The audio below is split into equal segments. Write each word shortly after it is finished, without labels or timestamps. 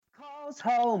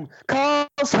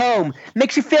Calls home,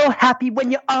 makes you feel happy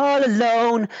when you're all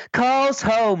alone. Calls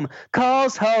home,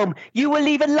 you will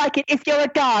even like it if you're a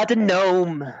garden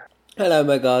gnome. Hello,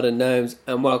 my garden gnomes,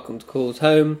 and welcome to Calls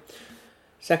Home.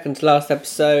 Second to last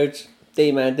episode,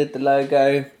 D-Man did the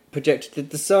logo, Projector did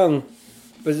the song.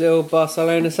 Brazil,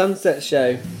 Barcelona Sunset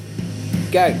Show.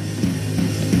 Go.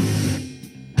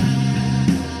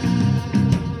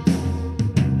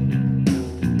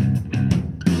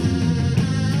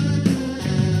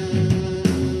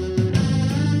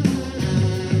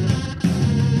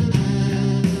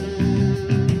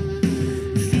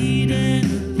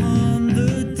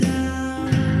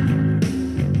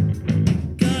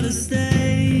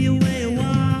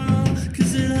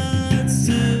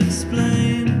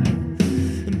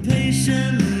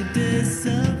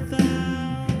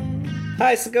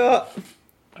 Hi Scott.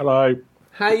 Hello.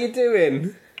 How you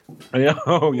doing?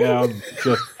 Oh yeah, I'm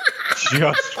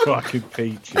just fucking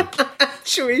peachy.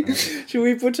 Should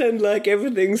we pretend like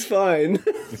everything's fine?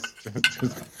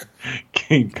 Just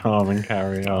keep calm and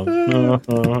carry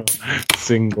on.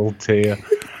 Single tear.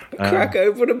 Crack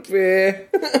open a beer.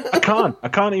 I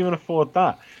can't even afford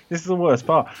that. This is the worst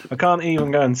part. I can't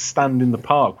even go and stand in the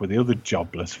park with the other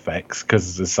jobless fecks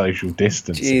because of the social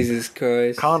distancing. Jesus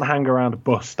Christ. Can't hang around a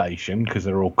bus station because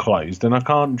they're all closed, and I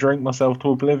can't drink myself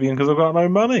to oblivion because I've got no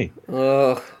money.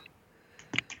 Oh,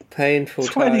 painful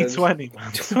 2020,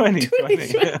 man.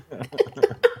 2020.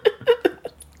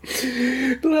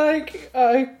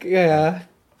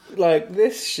 Like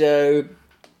this show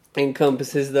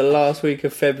encompasses the last week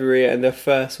of February and the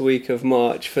first week of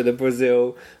March for the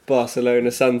Brazil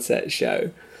Barcelona Sunset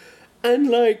Show. And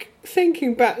like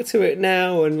thinking back to it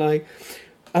now, and like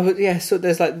so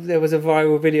there was a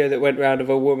viral video that went round of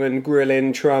a woman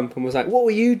grilling Trump and was like, what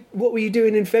were you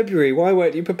doing in February? Why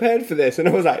weren't you prepared for this? And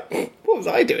I was like, what was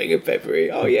I doing in February?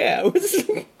 Oh yeah, I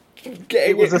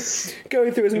was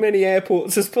going through as many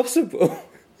airports as possible.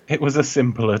 It was a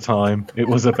simpler time. It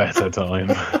was a better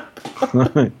time.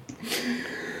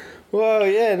 Well,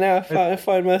 yeah, now I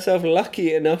find myself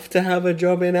lucky enough to have a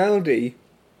job in Aldi.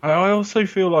 I also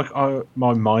feel like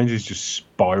my mind is just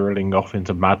spiralling off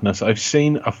into madness. I've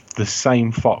seen the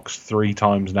same fox 3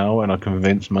 times now, and I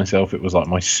convinced myself it was like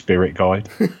my spirit guide.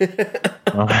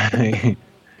 I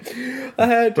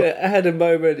had a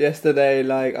moment yesterday,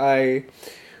 like I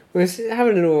was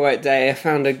having an alright day. I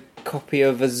found a copy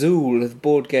of Azul, the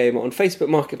board game, on Facebook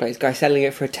Marketplace. Guy selling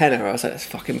it for $10. I was like, that's a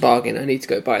fucking bargain. I need to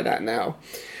go buy that now.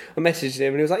 I messaged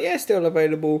him and he was like, yeah, still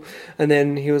available. And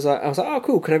then I was like, oh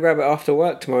cool, can I grab it after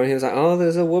work tomorrow? And he was like, oh,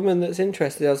 there's a woman that's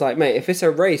interested. I was like, mate, if it's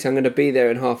a race, I'm going to be there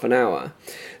in half an hour.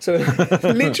 So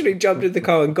literally jumped in the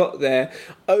car and got there,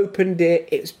 opened it.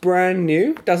 It's brand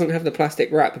new, doesn't have the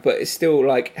plastic wrap, but it's still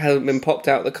like hasn't been popped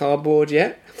out the cardboard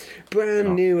yet.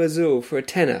 Brand new Azul for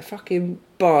 $10. Fucking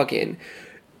bargain.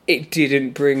 It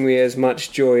didn't bring me as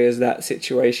much joy as that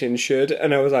situation should,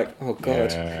 and I was like, "Oh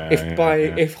God!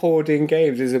 If hoarding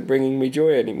games isn't bringing me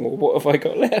joy anymore, what have I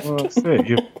got left?" Well, that's it.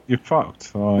 You're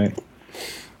fucked.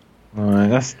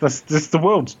 That's the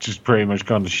world's just pretty much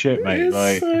gone to shit, mate. It's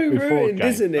like, so ruined,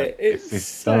 isn't it? It's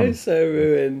so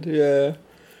ruined. Yeah.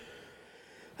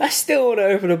 I still want to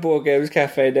open a board games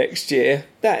cafe next year.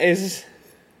 That is.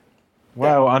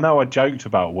 Well, I know I joked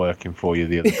about working for you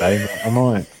the other day, but I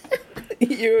might.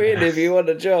 You're in if you want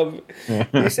a job.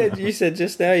 You said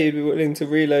just now you'd be willing to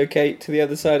relocate to the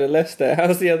other side of Leicester.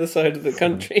 How's the other side of the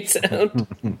country sound?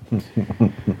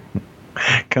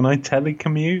 Can I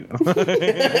telecommute?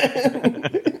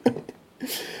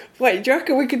 Wait, do you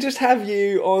reckon we could just have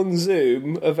you on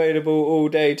Zoom available all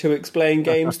day to explain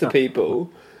games to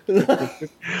people?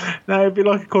 No, it'd be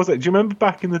like a course. Do you remember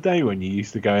back in the day when you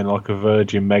used to go in like a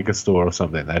Virgin Megastore or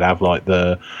something? They'd have like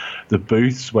the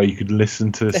booths where you could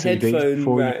listen to CDs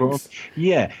before you brought them.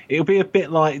 Yeah, it'll be a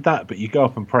bit like that, but you go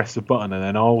up and press the button, and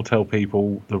then I'll tell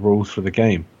people the rules for the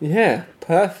game. Yeah,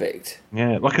 perfect.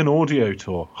 Yeah, like an audio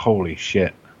tour. Holy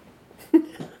shit!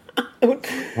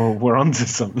 Well, we're onto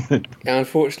something.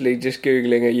 Unfortunately, just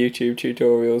googling a YouTube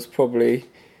tutorial's probably.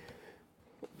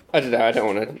 I don't know. I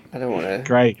don't want to.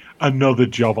 Great. Another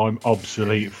job I'm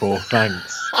obsolete for.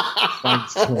 Thanks.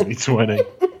 Thanks, 2020.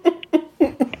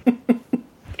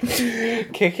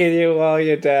 Kicking you while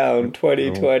you're down,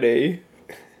 2020.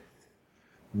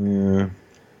 Yeah.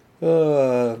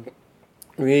 Oh,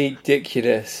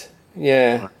 ridiculous.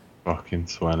 Yeah. Fucking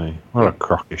 20. What a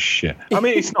crock of shit. I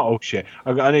mean, it's not all shit.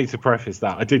 I need to preface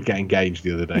that. I did get engaged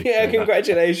the other day. Yeah, so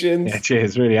congratulations. Yeah,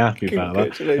 cheers. Really happy about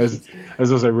that. I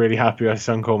was also really happy I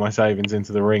sunk all my savings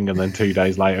into the ring, and then 2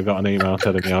 days later I got an email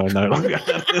telling me I no longer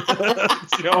had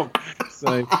a job.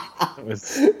 So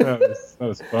that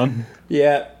was fun.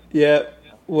 Yeah.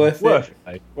 Worth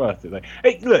it. Worth it.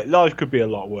 Hey, look, life could be a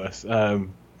lot worse.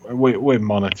 We're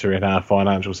monitoring our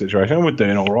financial situation, and we're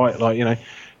doing all right. Like, you know,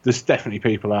 there's definitely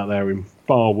people out there in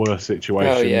far worse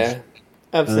situations. Oh yeah,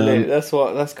 absolutely.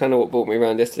 That's kind of what brought me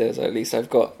around yesterday. Was like, at least I've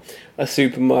got a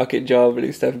supermarket job. At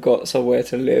least I've got somewhere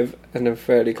to live, and I'm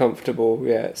fairly comfortable.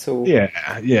 Yeah, it's all.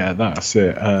 Yeah, that's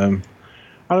it.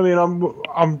 I mean,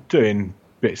 I'm doing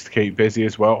bits to keep busy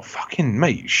as well. Fucking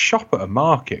mate, shop at a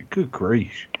market. Good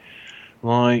grief.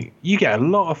 Like, you get a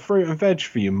lot of fruit and veg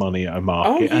for your money at a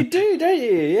market. Oh, you do, don't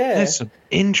you? Yeah. There's some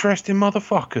interesting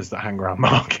motherfuckers that hang around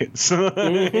markets.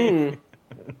 Mm-hmm.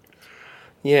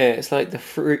 Yeah, it's like the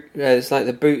fruit. It's like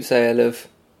the boot sale of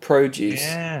produce.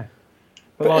 Yeah,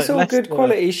 but it's all good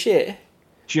quality shit.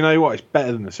 Do you know what? It's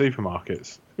better than the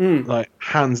supermarkets. Like,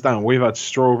 hands down. We've had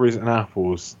strawberries and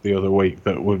apples the other week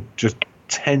that were just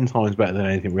 10 times better than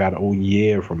anything we had all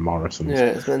year from Morrison's. Yeah,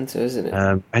 it's mental, isn't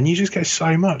it? And you just get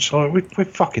so much. Like, we're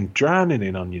fucking drowning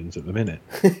in onions at the minute.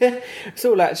 It's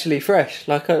all actually fresh.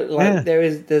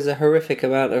 There's a horrific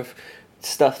amount of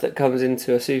stuff that comes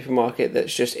into a supermarket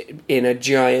that's just in a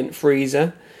giant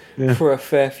freezer for a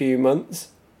fair few months.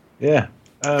 Yeah.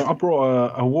 I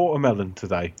brought a watermelon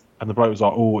today, and the bloke was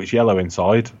like, "Oh, it's yellow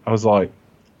inside." I was like,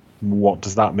 "What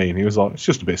does that mean?" He was like, "It's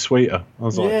just a bit sweeter." I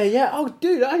was like, "Yeah. Oh,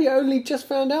 dude, I only just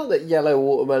found out that yellow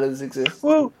watermelons exist."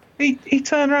 Well, he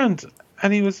turned around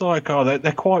and he was like, "Oh,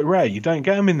 they're quite rare. You don't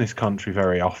get them in this country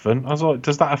very often." I was like,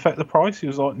 "Does that affect the price?" He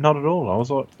was like, "Not at all." I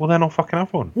was like, "Well, then I'll fucking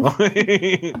have one."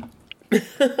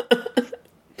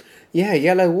 Yeah,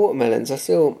 yellow watermelons. I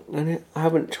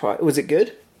haven't tried. Was it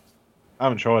good? I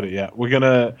haven't tried it yet. We're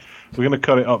gonna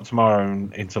cut it up tomorrow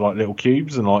into like little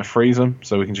cubes and like freeze them,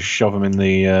 so we can just shove them in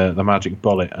the magic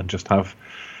bullet and just have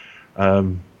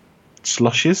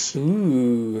slushes.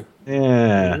 Ooh.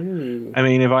 Yeah. Ooh. I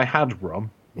mean, if I had rum.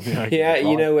 Yeah,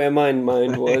 you know where my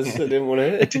mind was. I didn't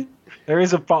want to. There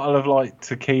is a bottle of like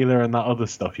tequila and that other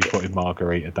stuff you put in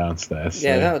margarita downstairs.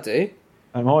 Yeah, that'll do.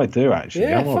 I might do actually.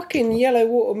 Yeah, fucking yellow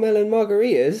watermelon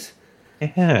margaritas.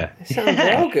 Yeah. It sounds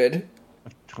real good.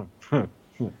 I'm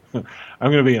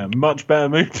going to be in a much better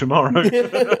mood tomorrow.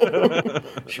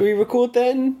 Should we record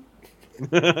then?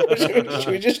 Should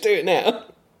we just do it now?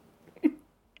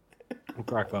 We'll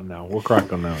crack on now.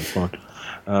 It's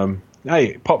fine.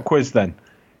 Hey, pop quiz then.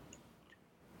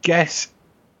 Guess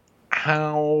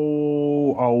how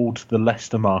old the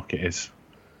Leicester market is.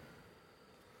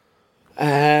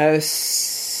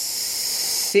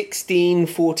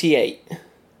 1648.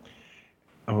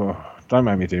 Oh, don't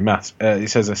make me do maths. It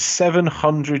says a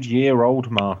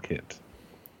 700-year-old market.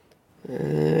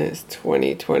 It's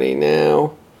 2020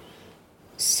 now.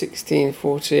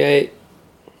 1648.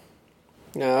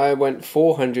 No, I went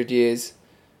 400 years.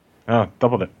 Oh,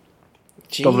 doubled it.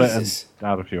 Jesus. Doubled it and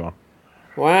add a few on.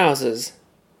 Wowzers.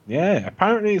 Yeah,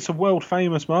 apparently it's a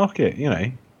world-famous market, you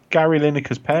know. Gary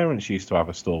Lineker's parents used to have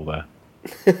a stall there.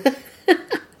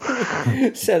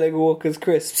 Selling Walker's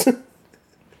crisps.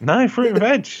 No, fruit and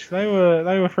veg. They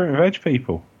were fruit and veg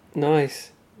people. Nice.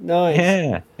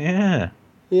 Yeah.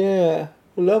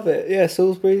 Love it. Yeah,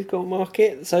 Salisbury's got a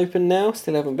market. It's open now.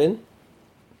 Still haven't been.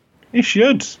 You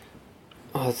should.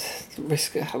 Oh,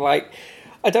 risk. Like,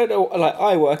 I don't know. Like,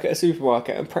 I work at a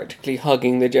supermarket and practically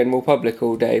hugging the general public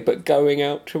all day, but going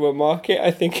out to a market,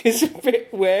 I think, is a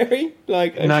bit wary.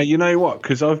 Like, no, you know what?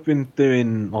 Because I've been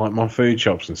doing like my food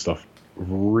shops and stuff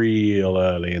real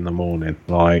early in the morning,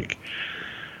 like.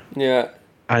 Yeah.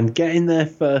 And getting there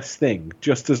first thing,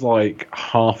 just as like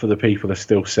half of the people are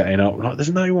still setting up, like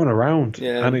there's no one around.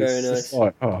 Yeah, and very it's nice. just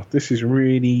like, oh, this is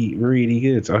really, really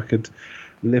good. I could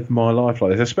live my life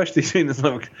like this, especially seeing as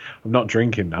like I'm not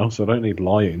drinking now, so I don't need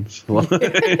lions.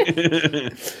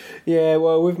 Yeah,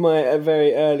 well, with my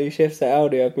very early shifts at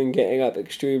Aldi, I've been getting up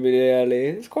extremely early.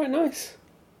 It's quite nice.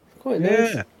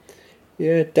 Yeah.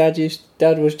 Yeah, Dad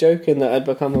was joking that I'd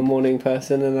become a morning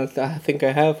person, and I think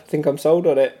I have. I think I'm sold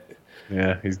on it.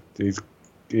 Yeah, he's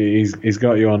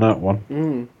got you on that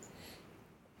one.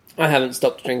 I haven't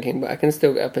stopped drinking, but I can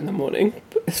still get up in the morning.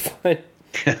 But it's fine.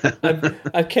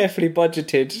 I've carefully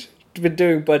budgeted. Been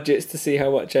doing budgets to see how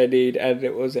much I need, and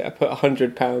I put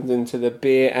 £100 into the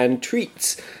beer and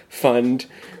treats fund,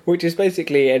 which is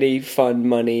basically any fun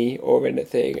money or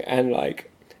anything, and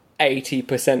like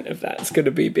 80% of that's going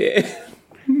to be beer.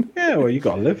 Yeah, well, you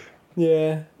got to live.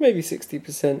 Yeah, maybe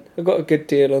 60%. I got a good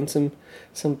deal on some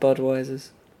Budweisers.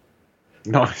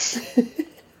 Nice.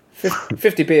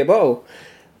 50p a bottle.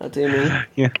 I do mean.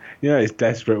 Yeah, it's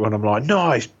desperate when I'm like,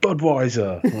 nice,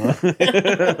 Budweiser.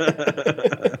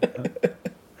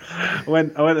 I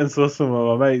went and saw some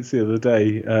of my mates the other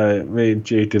day. Me and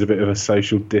Jude did a bit of a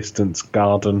social distance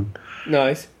garden.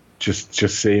 Nice. just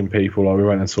seeing people. Like we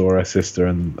went and saw her sister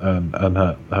and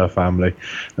her family.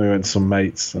 And we went to some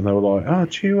mates, and they were like, "Oh,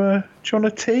 do you want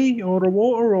a tea or a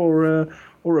water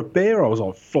or a beer?" I was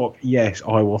like, "Fuck yes,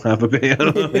 I will have a beer."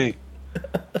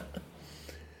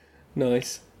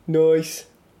 Nice.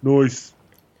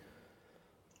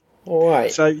 All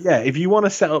right. So yeah, if you want to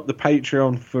set up the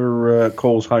Patreon for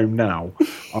Calls Home now,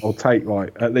 I'll take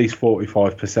like at least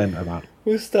 45% of that.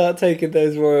 We'll start taking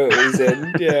those royalties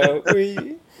in. Yeah,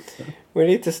 we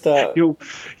need to start.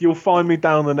 You'll find me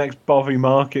down the next Bovey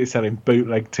Market selling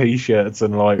bootleg T-shirts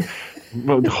and like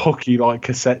hockey like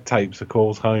cassette tapes of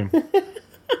Calls Home.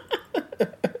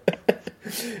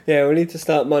 Yeah, we need to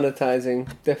start monetizing.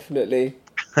 Definitely.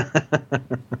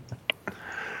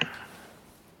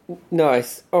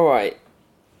 Nice. All right.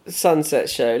 Sunset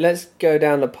Show. Let's go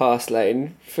down the past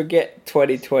lane. Forget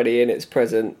 2020 in its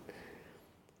present.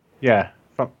 Yeah.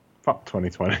 Fuck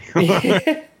 2020. Fuck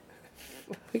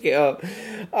it up.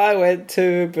 I went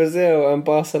to Brazil and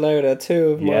Barcelona.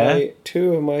 Two of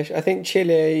my. I think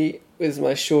Chile was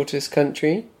my shortest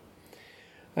country.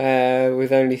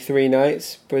 With only 3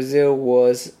 nights. Brazil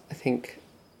was, I think,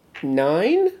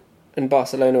 9, and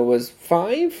Barcelona was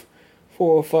 4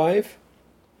 or 5.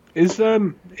 Is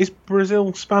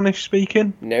Brazil Spanish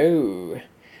speaking? No.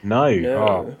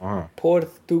 Oh.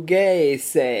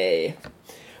 Portuguese.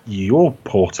 You're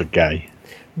Portuguese.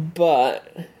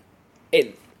 But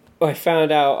I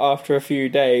found out after a few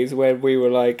days when we were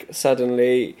like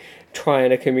suddenly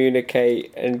trying to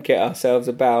communicate and get ourselves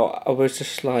about. I was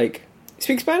just like, "You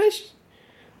speak Spanish?"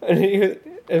 And he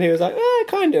was like,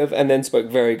 kind of, and then spoke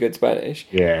very good Spanish.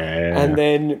 Yeah. And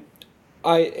then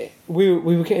we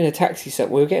were getting a taxi.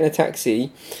 We were getting a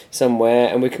taxi somewhere,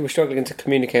 and we were struggling to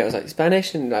communicate. I was like,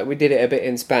 Spanish, and like we did it a bit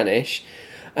in Spanish,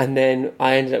 and then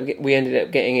we ended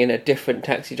up getting in a different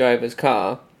taxi driver's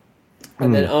car,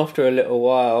 and then after a little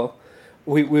while,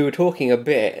 we were talking a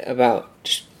bit about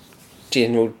just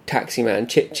general taxi man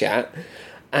chit chat,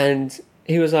 and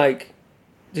he was like,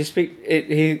 "Do you speak?"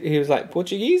 He was like,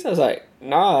 "Portuguese?" I was like,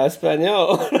 "Nah,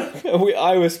 Espanol."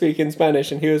 I was speaking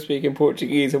Spanish and he was speaking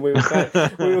Portuguese, and we were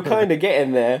kind of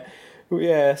getting there.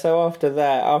 Yeah. So after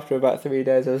about 3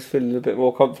 days, I was feeling a bit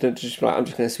more confident to just like, I'm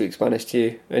just going to speak Spanish to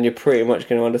you, and you're pretty much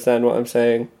going to understand what I'm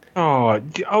saying. Oh,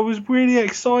 I was really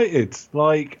excited.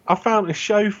 Like, I found a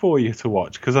show for you to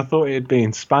watch because I thought it'd be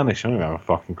in Spanish. I don't have a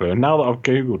fucking clue. And now that I've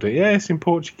Googled it, yeah, it's in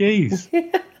Portuguese.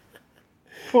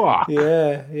 Fuck.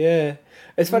 Yeah.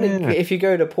 It's funny, if you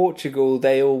go to Portugal,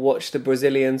 they all watch the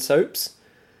Brazilian soaps.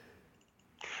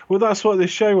 Well, that's what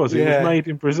this show was. It was made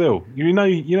in Brazil. You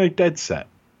know Dead Set?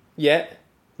 Yeah.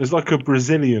 There's like a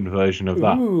Brazilian version of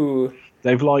that. Ooh.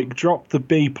 They've like dropped the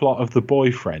B plot of the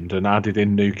boyfriend and added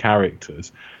in new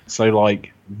characters. So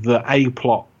like the A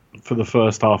plot for the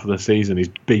first half of the season is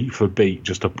beat for beat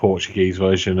just a Portuguese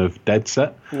version of Dead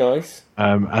Set. Nice.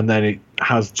 And then it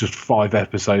has just 5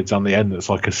 episodes on the end that's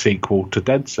like a sequel to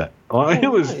Dead Set. Like,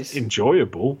 it was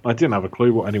enjoyable. I didn't have a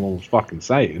clue what anyone was fucking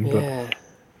saying. Yeah.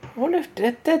 But I wonder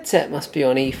if Dead Set must be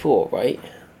on E4, right?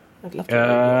 I'd love to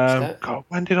watch that. God,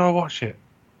 when did I watch it?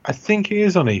 I think it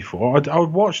is on E4. I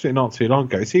watched it not too long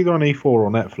ago. It's either on E4 or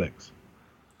Netflix.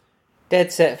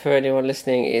 Dead Set, for anyone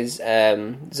listening, is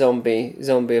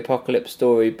zombie apocalypse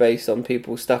story based on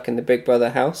people stuck in the Big Brother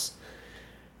house,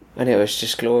 and it was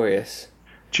just glorious.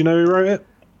 Do you know who wrote it?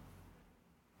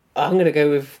 I'm going to go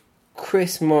with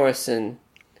Chris Morrison.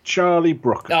 Charlie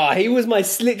Brooker. Oh, he was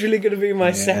literally going to be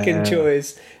my second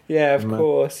choice. Yeah, of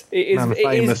course.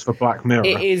 Famous for Black Mirror.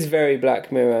 It is very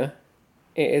Black Mirror.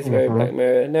 It is very Black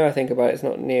Mirror. Now I think about it, it's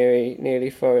not nearly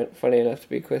funny enough to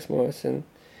be Chris Morrison.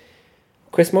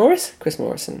 Chris Morris? Chris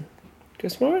Morrison.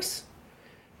 Chris Morris?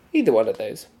 Either one of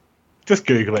those. Just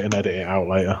Google it and edit it out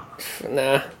later.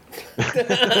 Nah.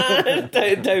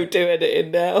 don't do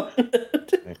editing now.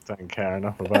 I don't care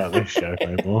enough about this show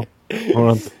anymore. We're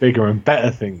on to bigger and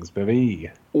better things,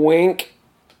 baby. Wink.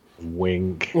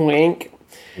 Wink. Wink.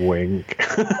 Wink.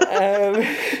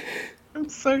 I'm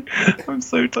so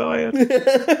tired.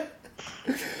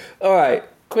 All right.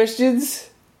 Questions?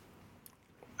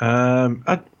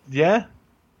 Yeah.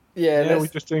 Yeah, we're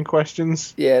just doing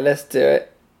questions. Yeah, let's do it.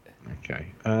 Okay.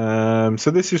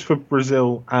 So this is for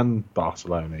Brazil and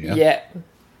Barcelona, yeah?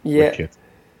 Yeah. Wicked.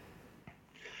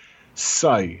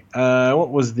 So,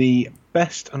 what was the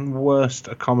best and worst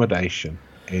accommodation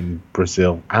in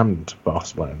Brazil and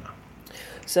Barcelona?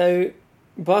 So,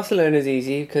 Barcelona's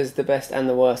easy because the best and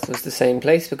the worst was the same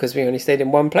place because we only stayed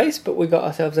in one place, but we got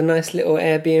ourselves a nice little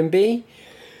Airbnb,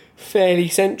 fairly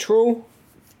central.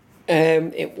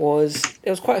 It was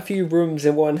quite a few rooms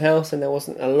in one house, and there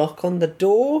wasn't a lock on the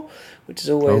door, which is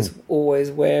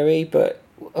always wary. But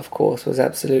of course, was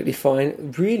absolutely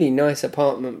fine. Really nice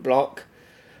apartment block.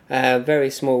 Very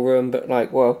small room, but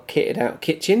well kitted out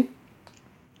kitchen.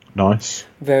 Nice.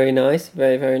 Very nice.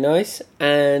 Very, very nice.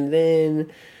 And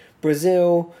then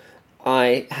Brazil,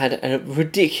 I had a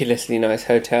ridiculously nice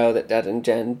hotel that Dad and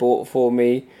Jen bought for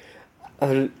me.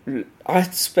 I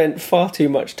spent far too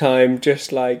much time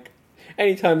just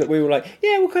any time that we were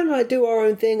we'll kind of do our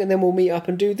own thing and then we'll meet up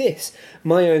and do this.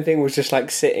 My own thing was just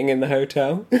sitting in the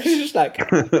hotel. Just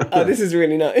oh, this is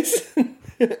really nice.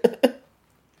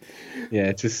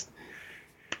 Yeah, just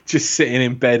sitting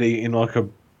in bed eating a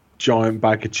giant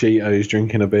bag of Cheetos,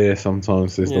 drinking a beer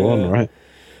sometimes is the one, right?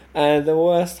 And the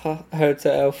worst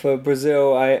hotel for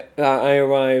Brazil, I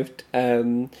arrived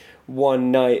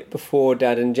one night before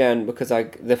Dad and Jan because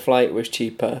the flight was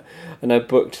cheaper, and I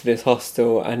booked this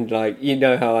hostel, and you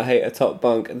know how I hate a top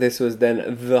bunk. This was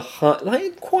then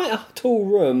quite a tall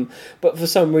room, but for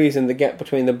some reason the gap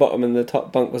between the bottom and the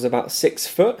top bunk was about 6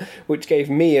 foot, which gave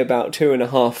me about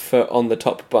 2.5 foot on the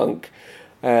top bunk.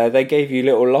 They gave you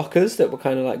little lockers that were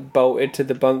kind of bolted to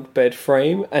the bunk bed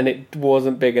frame, and it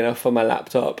wasn't big enough for my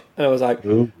laptop. And I was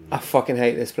Ooh. I fucking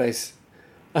hate this place.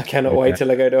 I cannot wait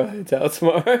till I go to a hotel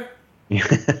tomorrow. Yeah.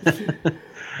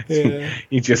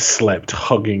 You just slept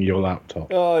hugging your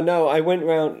laptop. Oh no, I went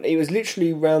round. It was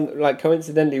literally round,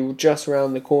 coincidentally, just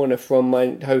round the corner from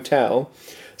my hotel.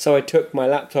 So I took my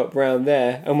laptop round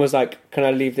there and was "Can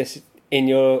I leave this in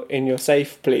your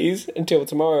safe, please, until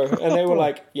tomorrow?" And they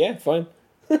were "Yeah, fine."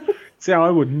 See, I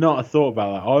would not have thought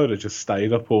about that. I would have just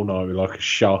stayed up all night with a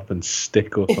sharpened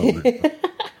stick or something.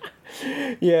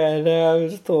 Yeah, no, I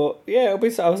just thought, it'll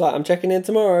be. I was I'm checking in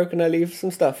tomorrow. Can I leave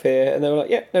some stuff here? And they were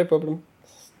yeah, no problem.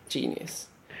 Genius.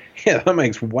 Yeah, that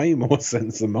makes way more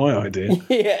sense than my idea.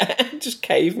 Yeah, just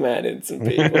caveman in some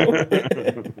people.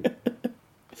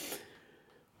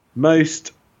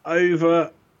 Most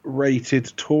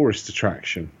overrated tourist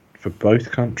attraction for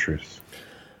both countries.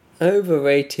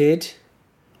 Overrated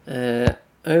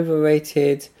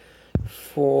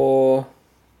for...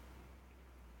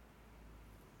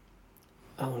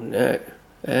 Oh no.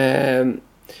 I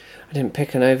didn't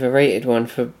pick an overrated one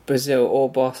for Brazil or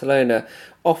Barcelona.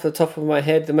 Off the top of my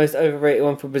head, the most overrated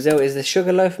one for Brazil is the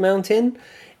Sugarloaf Mountain.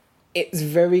 It's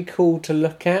very cool to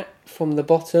look at from the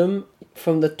bottom.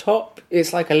 From the top,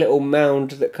 it's like a little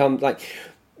mound that comes...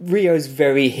 Rio's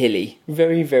very hilly.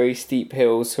 Very, very steep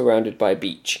hills surrounded by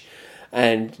beach.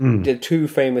 And the two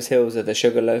famous hills are the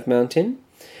Sugarloaf Mountain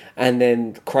and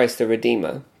then Christ the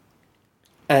Redeemer.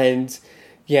 And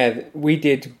yeah, we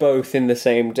did both in the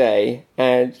same day.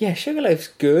 And yeah, Sugarloaf's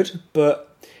good, but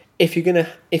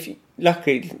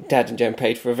luckily Dad and Jen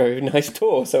paid for a very nice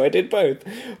tour, so I did both.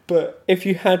 But if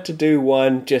you had to do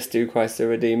one, just do Christ the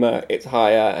Redeemer. It's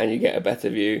higher and you get a better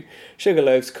view.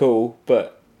 Sugarloaf's cool,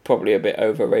 but probably a bit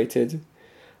overrated.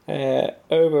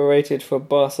 Overrated for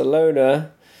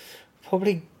Barcelona...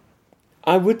 Probably,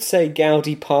 I would say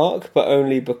Gaudi Park, but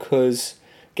only because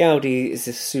Gaudi is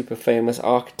this super famous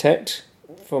architect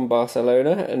from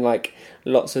Barcelona, and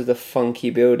lots of the funky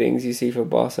buildings you see from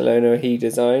Barcelona he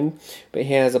designed. But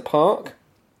he has a park,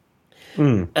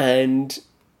 and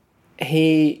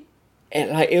it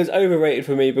was overrated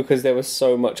for me because there was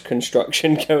so much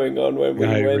construction going on when we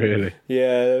went. Really?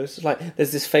 Yeah, it was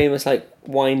there's this famous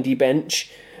windy bench,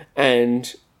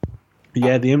 and the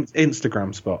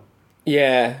Instagram spot.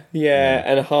 Yeah,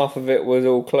 and half of it was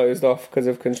all closed off because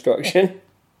of construction.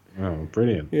 Oh,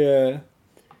 brilliant. Yeah.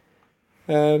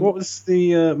 What was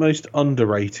the most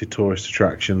underrated tourist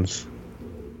attractions?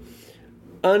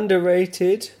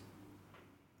 Underrated?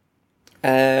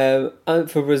 For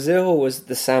Brazil was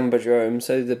the Sambadrome,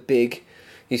 so the big,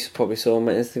 you probably saw on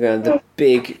my Instagram, the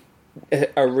big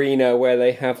arena where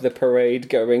they have the parade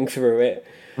going through it.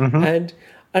 Mm-hmm. And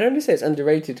I'd only say it's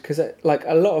underrated because, a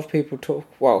lot of people talk...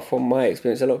 Well, from my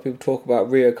experience, a lot of people talk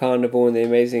about Rio Carnival and the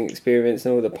amazing experience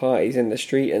and all the parties in the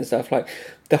street and stuff.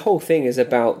 The whole thing is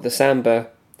about the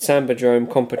Sambadrome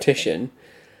competition,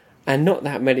 and not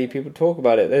that many people talk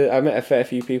about it. I met a fair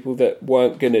few people that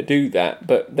weren't going to do that,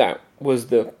 but that was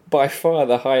by far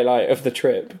the highlight of the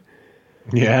trip.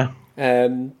 Yeah.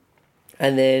 And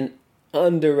then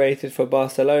underrated for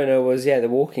Barcelona was, the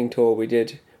walking tour we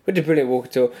did. We did a brilliant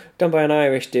walking tour done by an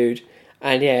Irish dude,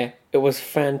 and it was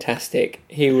fantastic.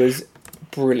 He was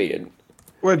brilliant.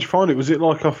 Where'd you find it? Was it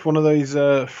off one of those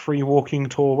free walking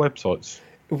tour websites?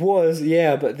 It was,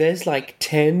 yeah, but there's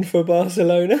 10 for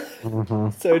Barcelona,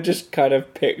 so just kind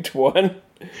of picked one.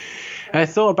 I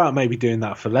thought about maybe doing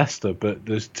that for Leicester, but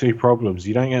there's two problems.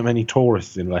 You don't get many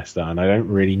tourists in Leicester, and I don't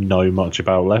really know much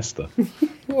about Leicester.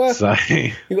 Well, so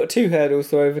you've got two hurdles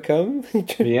to overcome.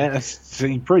 Yeah, it's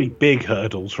pretty big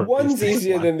hurdles. For One's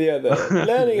easier than the other.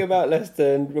 Learning about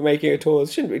Leicester and making a tour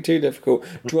shouldn't be too difficult.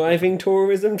 Driving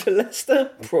tourism to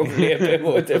Leicester? Probably a bit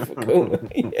more difficult.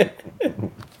 Yeah.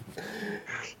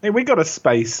 Hey, we got a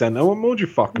space centre. What more do you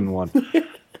fucking want?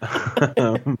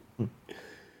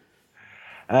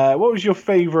 What was your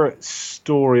favourite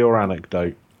story or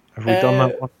anecdote? Have we done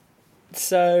that one?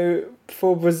 So,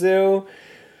 for Brazil,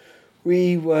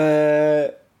 we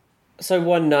were... So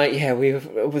one night,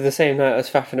 with the same night I was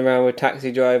faffing around with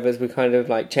taxi drivers, we kind of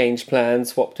like changed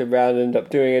plans, swapped around, ended up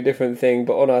doing a different thing.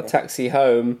 But on our taxi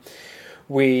home,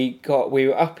 we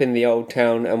were up in the old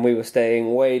town and we were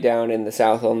staying way down in the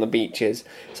south on the beaches.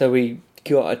 So we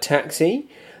got a taxi.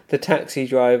 The taxi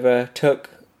driver took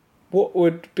what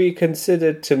would be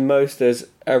considered to most as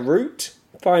a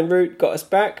fine route, got us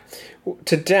back.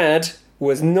 To Dad,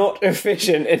 was not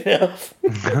efficient enough.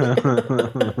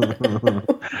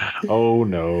 Oh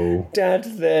no. Dad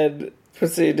then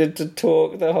proceeded to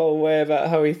talk the whole way about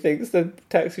how he thinks the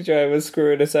taxi driver was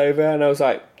screwing us over, and I was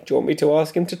like, do you want me to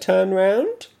ask him to turn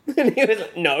round? And he was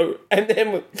like, no. And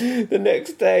then the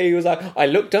next day he was like, I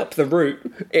looked up the route.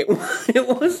 It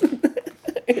wasn't.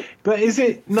 But is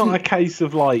it not a case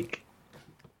of like,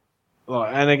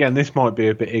 and again, this might be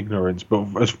a bit ignorance, but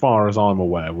as far as I'm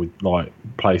aware, with like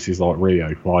places like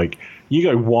Rio, like you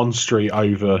go one street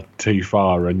over too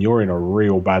far and you're in a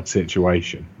real bad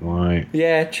situation. Like,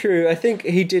 yeah, true. I think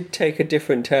he did take a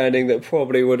different turning that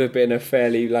probably would have been a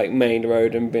fairly like main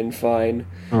road and been fine.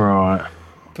 Right.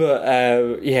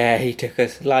 But yeah, he took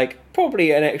us like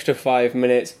probably an extra 5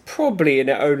 minutes, probably in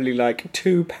only like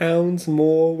 £2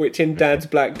 more, which in Dad's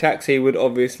black taxi would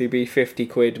obviously be 50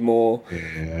 quid more.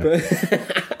 Yeah.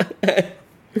 But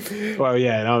well,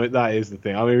 yeah, no, that is the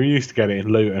thing. I mean, we used to get it in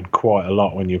Luton quite a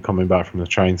lot when you're coming back from the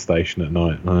train station at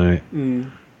night. Like,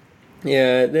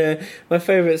 yeah, my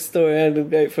favourite story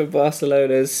anecdote for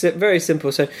Barcelona is very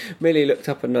simple. So Millie looked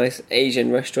up a nice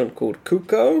Asian restaurant called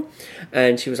Cuco,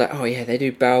 and she was like, oh yeah, they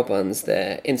do bao buns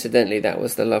there. Incidentally, that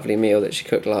was the lovely meal that she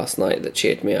cooked last night that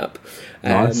cheered me up.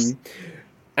 Nice.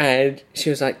 And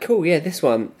she was like, cool, yeah, this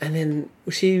one. And then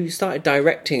she started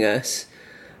directing us,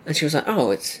 and she was like, oh,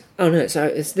 it's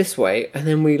this way. And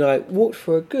then we like walked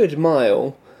for a good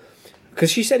mile, because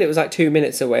she said it was like 2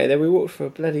 minutes away. Then we walked for a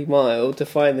bloody mile to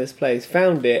find this place,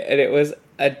 found it, and it was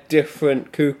a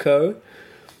different Cuco.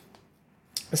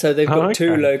 So they've got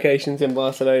two locations in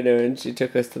Barcelona, and she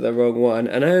took us to the wrong one.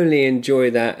 And I only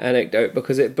enjoy that anecdote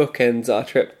because it bookends our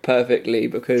trip perfectly,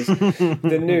 because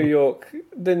the New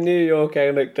York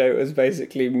anecdote was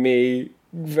basically me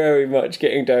very much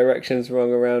getting directions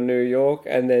wrong around New York,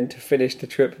 and then to finish the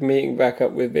trip meeting back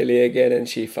up with Billy again, and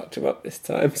she fucked him up this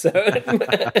time, so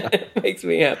it makes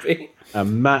me happy. A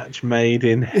match made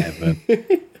in heaven.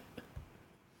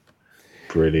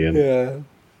 Brilliant.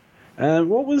 Yeah.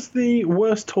 What was the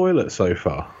worst toilet so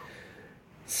far?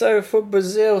 So for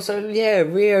Brazil,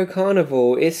 Rio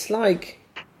Carnival, it's like,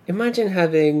 imagine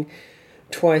having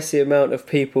twice the amount of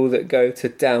people that go to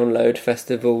Download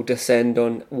Festival descend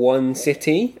on one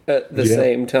city at the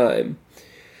same time.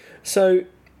 So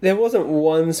there wasn't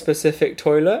one specific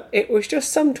toilet. It was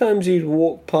just sometimes you'd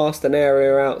walk past an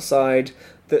area outside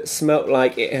that smelt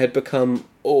like it had become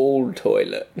all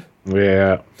toilet.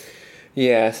 Yeah.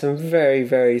 Yeah, some very,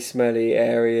 very smelly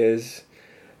areas.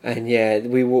 And yeah,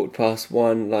 we walked past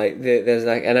one, like, there's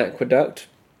like an aqueduct.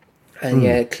 And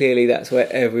yeah, clearly that's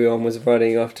where everyone was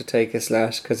running off to take a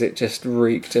slash, because it just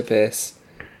reeked of piss.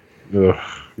 Ugh,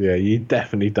 yeah, you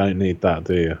definitely don't need that,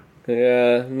 do you?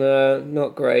 Yeah, no,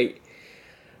 not great.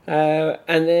 And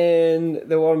then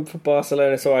the one for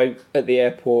Barcelona, so I, at the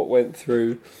airport, went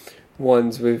through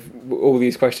ones with all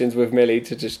these questions with Millie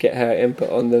to just get her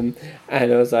input on them.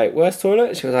 And I was like, worst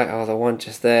toilet? She was like, oh, the one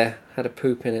just there had a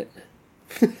poop in it.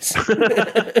 It was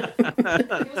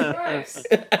gross.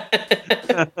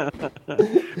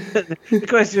 The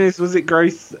question is, was it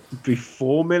gross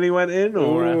before Millie went in,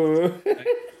 or after?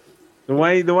 The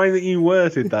way that you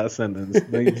worded that sentence,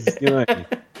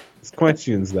 there's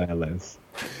questions there, Les.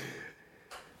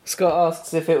 Scott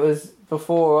asks if it was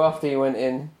before or after you went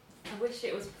in. I wish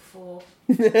it was before.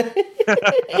 I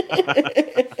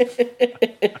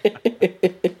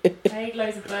ate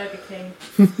loads of Burger King.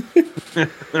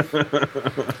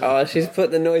 Oh, she's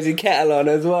put the noisy kettle on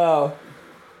as well.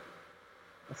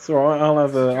 That's all right. I'll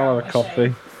have a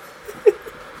coffee.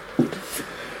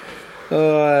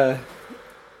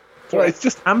 It's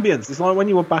just ambience. It's like when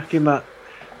you were back in that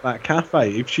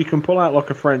cafe. If she can pull out like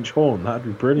a French horn, that'd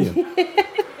be brilliant.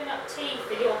 Giving up tea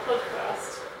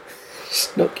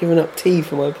not giving up tea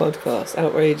for my podcast.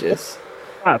 Outrageous.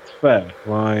 That's fair,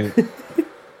 right?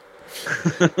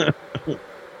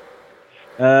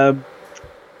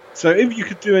 So if you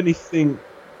could do anything...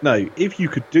 No, if you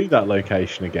could do that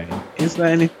location again, is there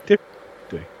anything different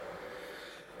to do?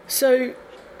 So,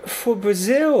 for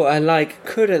Brazil, I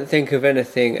couldn't think of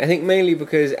anything. I think mainly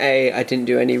because I didn't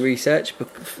do any research.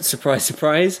 Surprise,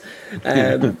 surprise.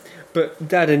 But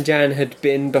Dad and Jan had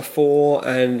been before,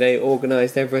 and they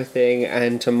organised everything.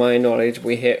 And to my knowledge,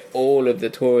 we hit all of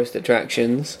the tourist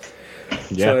attractions.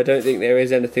 Yeah. So I don't think there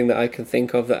is anything that I can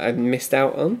think of that I've missed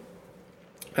out on.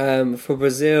 For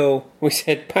Brazil, we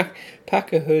said pack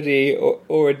a hoodie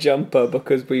or a jumper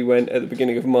because we went at the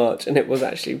beginning of March and it was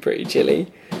actually pretty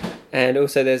chilly. And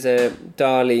also there's a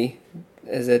Dali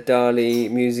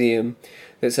museum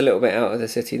that's a little bit out of the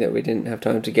city that we didn't have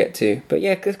time to get to. But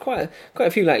yeah, there's quite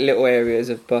a few little areas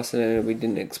of Barcelona we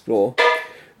didn't explore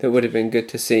that would have been good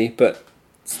to see, but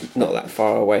it's not that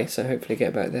far away, so hopefully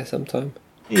get back there sometime.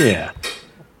 Yeah.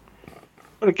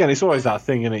 But again, it's always that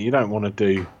thing, isn't it? You don't want to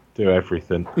do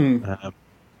everything.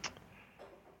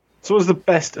 So what was the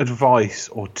best advice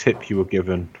or tip you were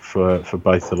given for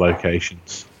both the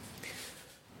locations?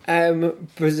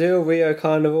 Brazil, Rio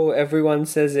Carnival, everyone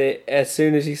says it as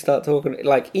soon as you start talking,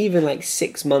 even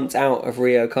 6 months out of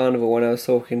Rio Carnival, when I was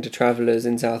talking to travellers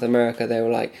in South America, they were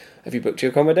like, have you booked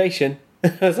your accommodation?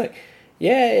 I was like,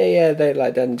 yeah. They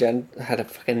Dad and Jan had a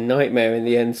fucking nightmare in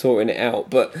the end sorting it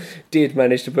out, but did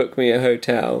manage to book me a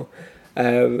hotel.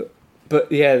 But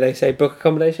yeah, they say book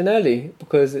accommodation early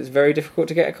because it's very difficult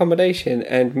to get accommodation,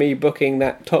 and me booking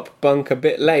that top bunk a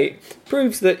bit late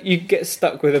proves that you get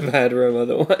stuck with a bad room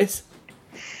otherwise.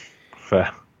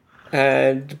 Fair.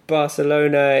 And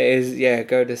Barcelona is,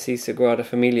 go to see Sagrada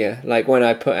Familia. When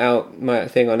I put out my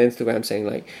thing on Instagram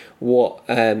saying what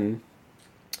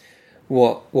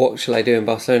shall I do in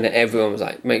Barcelona, everyone was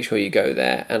like, make sure you go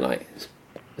there, and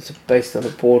it's based on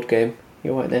a board game.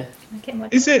 You're right there.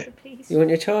 Is it? You want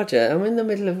your charger? I'm in the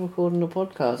middle of recording a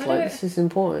podcast. This is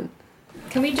important.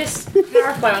 Can we just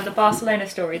clarify on the Barcelona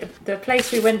story? The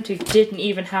place we went to didn't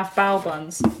even have bao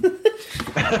buns.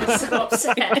 I'm so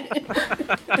upset.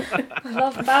 I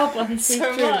love bao buns so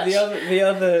much.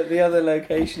 The other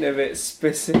location of it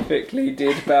specifically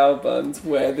did bao buns,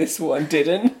 where this one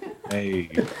didn't. Hey.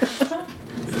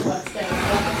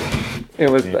 It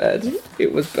was bad.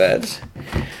 It was bad.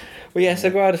 Well, yeah,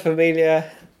 Sagrada Familia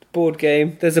board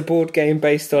game. There's a board game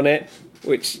based on it,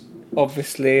 which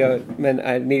obviously meant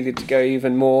I needed to go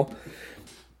even more.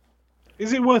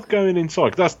 Is it worth going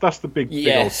inside? That's the big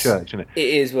old church, isn't it? It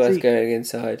is worth going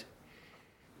inside.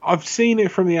 I've seen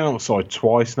it from the outside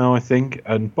twice now, I think,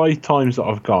 and both times that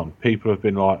I've gone, people have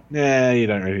been like, nah, you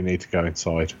don't really need to go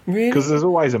inside. Really? Because there's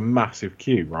always a massive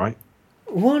queue, right?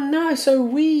 Well, no, so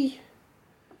we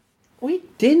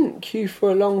didn't queue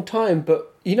for a long time,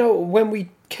 but when we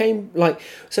came, I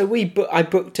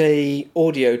booked a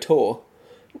audio tour,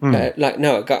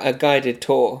 a guided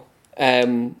tour,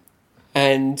 and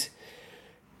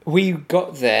we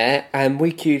got there and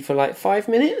we queued for 5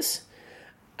 minutes,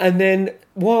 and then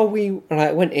while we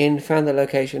went in, found the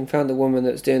location, found the woman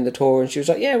that's doing the tour, and she was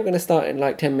like, yeah, we're going to start in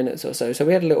 10 minutes or so. So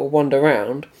we had a little wander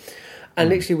around, and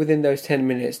literally within those 10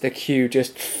 minutes, the queue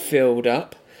just filled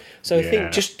up. So I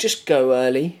think just go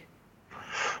early.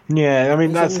 Yeah, I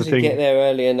mean, that's the thing. Get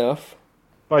there early enough.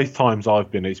 Both times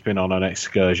I've been, it's been on an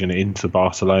excursion into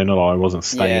Barcelona. I wasn't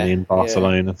staying in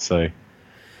Barcelona, so...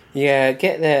 Yeah,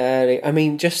 get there early. I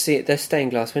mean, just see it. There's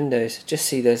stained glass windows. Just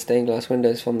see those stained glass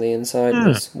windows from the inside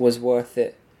was worth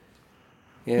it.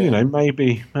 Yeah.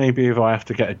 Maybe if I have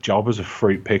to get a job as a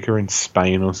fruit picker in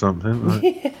Spain or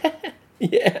something.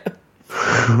 Yeah.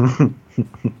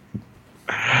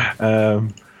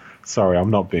 Sorry, I'm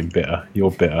not being bitter.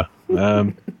 You're bitter.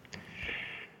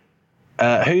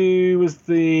 Who was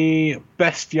the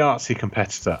best Yahtzee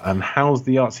competitor, and how's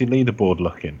the Yahtzee leaderboard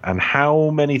looking? And how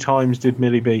many times did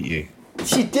Millie beat you?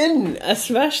 She didn't. I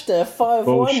smashed her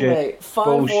 5-1, mate.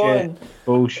 5-1.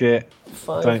 Bullshit.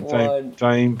 5-1.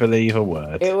 Don't believe a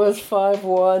word. It was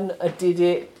 5-1. I did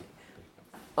it.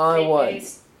 I won.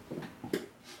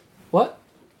 What?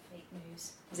 Fake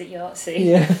news. Is it Yahtzee?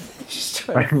 Yeah. She's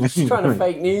trying to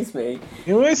fake news me.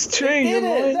 It's true. You're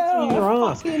lying to your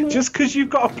ass. Just because you've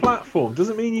got a platform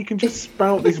doesn't mean you can just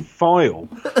spout this vile,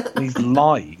 these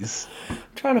lies. I'm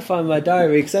trying to find my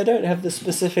diary because I don't have the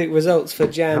specific results for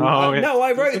Jan. No,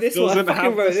 I wrote this one. I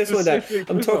fucking wrote this one down.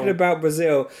 I'm talking about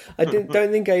Brazil. I don't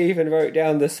think I even wrote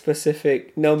down the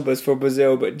specific numbers for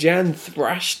Brazil, but Jan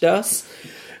thrashed us.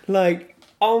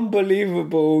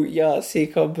 unbelievable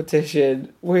Yahtzee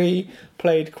competition. We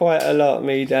played quite a lot,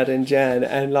 me, Dad and Jan,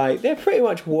 and like there pretty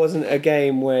much wasn't a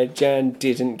game where Jan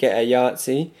didn't get a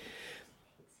Yahtzee.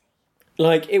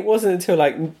 Like, it wasn't until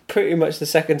like pretty much the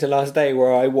second to last day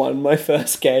where I won my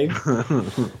first game.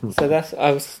 So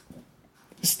I was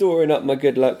storing up my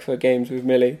good luck for games with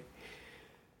Millie.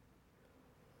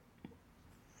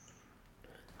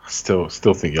 Still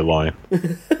think you're lying.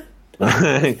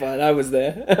 That's fine. I was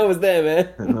there,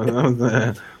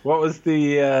 man. What was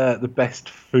the best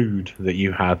food that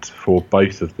you had for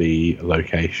both of the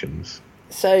locations?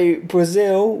 So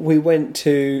Brazil, we went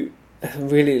to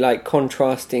really like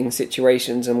contrasting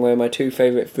situations and where my two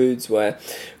favourite foods were,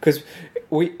 because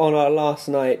on our last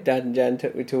night, Dad and Jan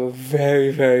took me to a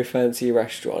very, very fancy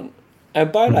restaurant,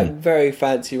 and by like very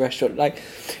fancy restaurant, like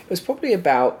it was probably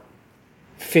about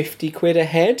 50 quid a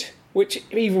head, which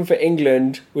even for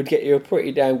England would get you a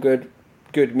pretty damn good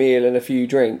meal and a few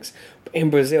drinks. But in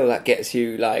Brazil, that gets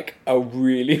you like a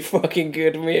really fucking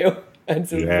good meal and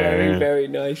some very, very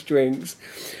nice drinks.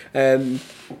 I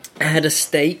had a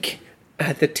steak. I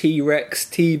had the T-Rex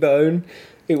T-bone.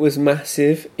 It was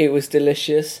massive. It was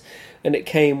delicious, and it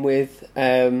came with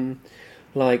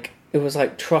it was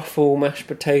like truffle mashed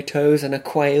potatoes and a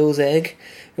quail's egg.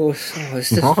 It was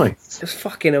just nice. It was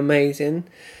fucking amazing.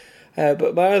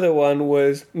 But my other one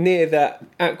was near that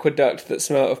aqueduct that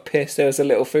smelt of piss. There was a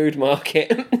little food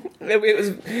market.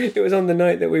 It was on the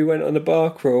night that we went on the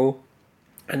bar crawl.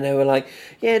 And they were like,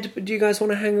 yeah, do you guys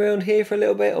want to hang around here for a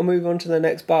little bit or move on to the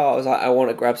next bar? I was like, I want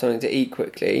to grab something to eat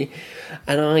quickly.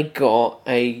 And I got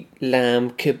a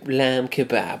lamb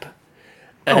kebab.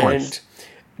 And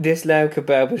this lamb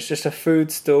kebab was just a food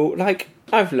stall. Like,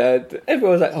 I've learned,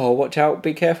 everyone's like, oh, watch out,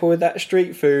 be careful with that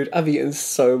street food. I've eaten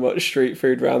so much street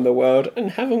food around the world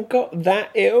and haven't got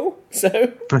that ill.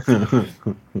 So, the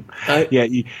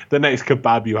next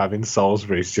kebab you have in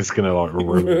Salisbury is just going to like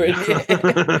ruin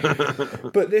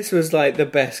it. But this was like the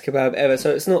best kebab ever.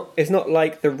 So it's not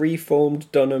like the reformed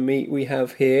doner meat we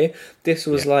have here. This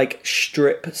was like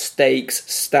strip steaks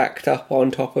stacked up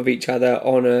on top of each other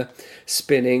on a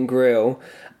spinning grill,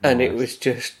 and it was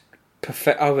just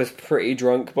perfect. I was pretty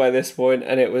drunk by this point,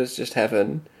 and it was just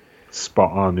heaven.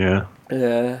 Spot on, yeah.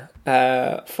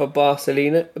 For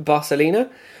Barcelona,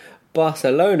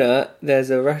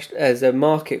 there's a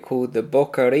market called the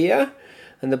Boqueria,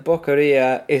 and the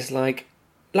Boqueria is like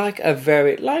a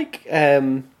very I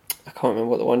can't remember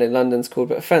what the one in London's called,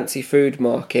 but a fancy food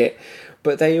market.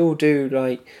 But they all do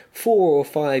like €4 or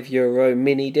 €5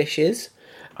 mini dishes.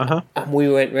 And we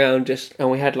went round and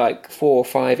we had like 4 or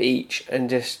 5 each, and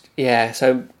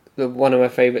so one of my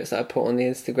favourites that I put on the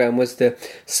Instagram was the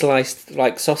sliced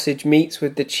like sausage meats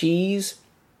with the cheese.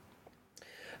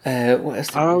 I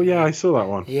saw that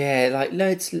one. Yeah, like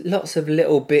lots of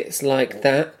little bits like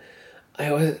that.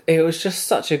 It was just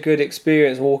such a good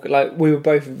experience walking. Like, we were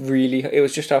both it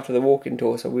was just after the walking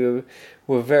tour, so we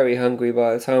were very hungry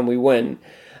by the time we went,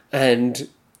 and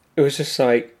it was just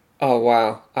like, oh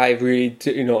wow, I really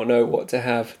do not know what to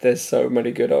have. There's so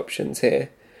many good options here.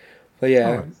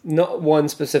 But not one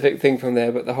specific thing from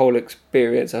there, but the whole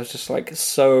experience. I was just like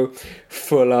so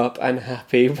full up and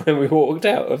happy when we walked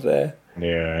out of there.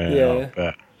 Yeah.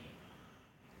 I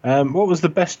bet. What was the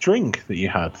best drink that you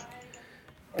had?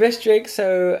 Best drink,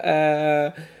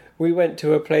 so we went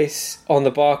to a place on the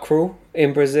bar crawl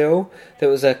in Brazil. There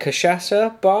was a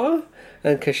cachaça bar,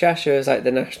 and cachaça is like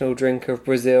the national drink of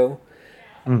Brazil.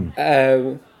 She's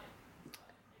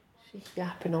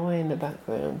yapping away in the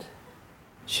background.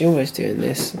 She's always doing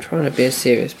this. I'm trying to be a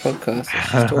serious podcast.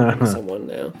 She's talking to someone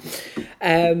now.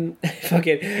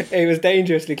 It was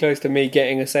dangerously close to me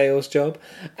getting a sales job,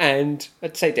 and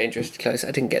I'd say dangerously close.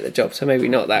 I didn't get the job, so maybe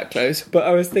not that close. But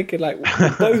I was thinking, like,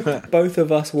 both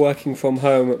of us working from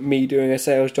home, me doing a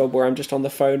sales job where I'm just on the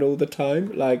phone all the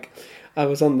time, like. I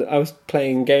was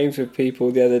playing games with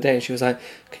people the other day, and she was like,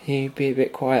 "Can you be a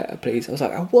bit quieter, please?" I was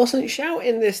like, "I wasn't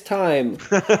shouting this time.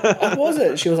 I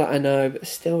wasn't." She was like, "I know, but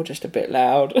still just a bit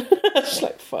loud." I was just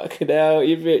like, "Fucking hell,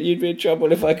 you'd be in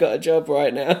trouble if I got a job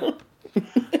right now."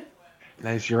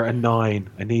 Les, you're at a 9.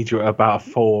 I need you at about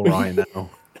a 4 right now.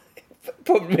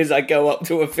 Problem is, I go up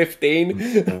to a 15.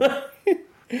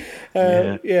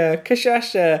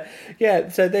 Cachaça.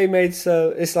 So they made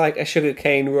it's like a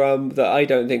sugarcane rum that I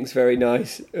don't think is very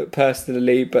nice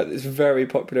personally, but it's very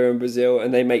popular in Brazil,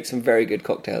 and they make some very good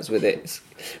cocktails with it.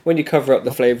 when you cover up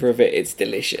the flavour of it, it's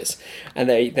delicious. And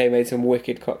they made some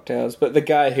wicked cocktails. But the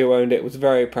guy who owned it was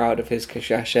very proud of his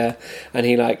cachaça, and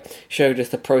he like showed us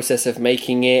the process of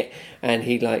making it, and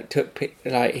he like went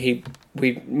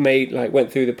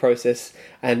through the process,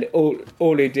 and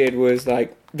all he did was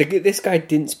like. This guy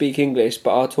didn't speak English,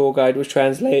 but our tour guide was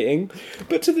translating.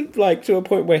 But to a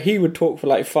point where he would talk for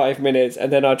like 5 minutes,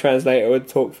 and then our translator would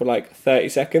talk for like 30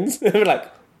 seconds. We're like,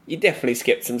 you definitely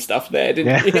skipped some stuff there,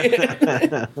 didn't you?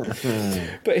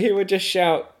 But he would just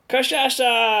shout,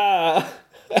 "Cachaça!"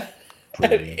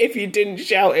 And if you didn't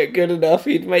shout it good enough,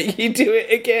 he'd make you do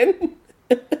it again.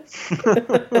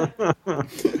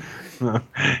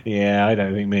 Yeah, I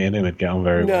don't think me and him would get on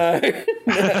very well.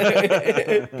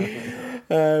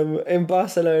 No. In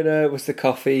Barcelona was the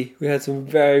coffee. We had some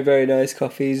very, very nice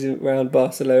coffees around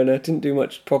Barcelona. Didn't do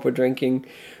much proper drinking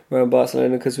around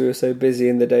Barcelona because we were so busy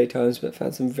in the daytimes, but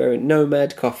found some very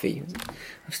Nomad coffee.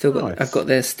 I've got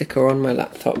their sticker on my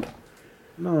laptop.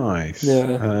 Nice.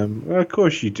 Yeah. Well, of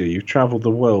course you do. You've travelled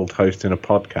the world hosting a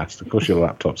podcast. Of course your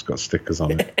laptop's got stickers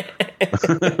on it.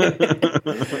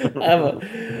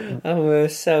 I'm a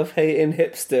self-hating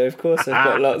hipster. Of course I've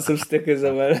got lots of stickers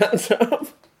on my laptop.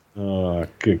 Oh,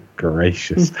 good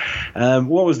gracious.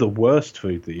 What was the worst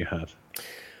food that you had?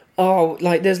 Oh,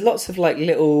 like there's lots of like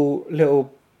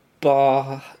little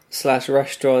bar /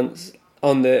 restaurants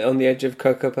on the edge of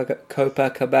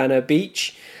Copacabana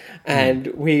Beach, and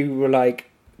we were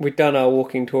like, we'd done our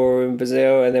walking tour in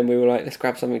Brazil, and then we were like, let's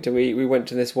grab something to eat. We went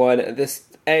to this one.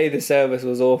 The service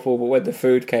was awful, but when the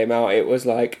food came out, it was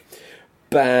like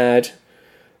bad.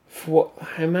 What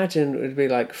I imagine would be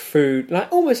like food, like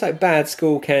almost like bad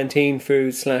school canteen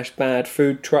food / bad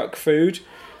food truck food.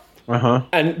 But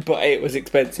it was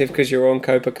expensive because you're on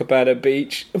Copacabana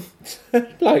Beach.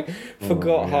 Like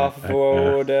forgot half of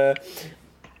our order.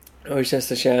 It was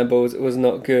just a shambles. It was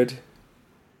not good.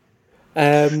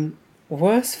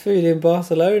 Worst food in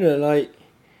Barcelona, like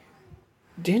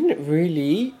didn't really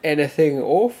eat anything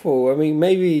awful. I mean,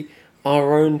 maybe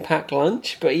our own packed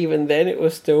lunch, but even then it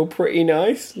was still pretty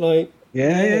nice. Like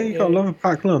you gotta love a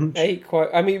packed lunch. Ate quite.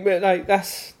 I mean, but like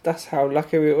that's how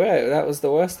lucky we were. That was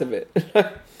the worst of it.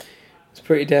 It's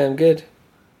pretty damn good.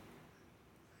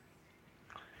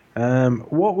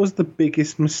 What was the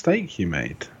biggest mistake you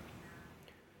made?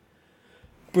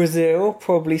 Brazil.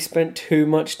 Probably spent too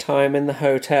much time in the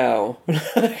hotel.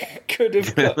 could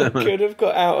have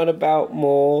got out and about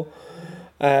more.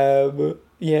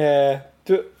 Yeah.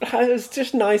 But it was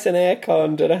just nice and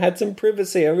air-conned, and I had some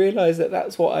privacy. I realised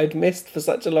that's what I'd missed for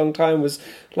such a long time, was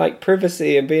like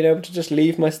privacy and being able to just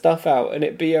leave my stuff out and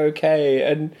it be okay,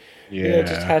 and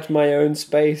just had my own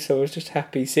space. So I was just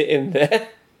happy sitting there.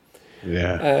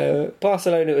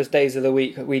 Barcelona, it was days of the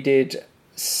week. We did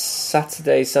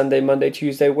Saturday, Sunday, Monday,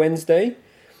 Tuesday, Wednesday,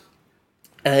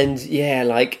 and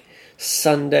like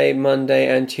Sunday,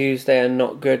 Monday and Tuesday are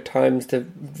not good times to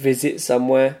visit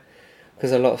somewhere,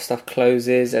 because a lot of stuff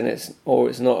closes and it's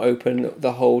not open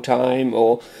the whole time,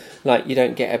 or like you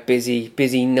don't get a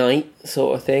busy night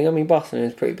sort of thing. I mean,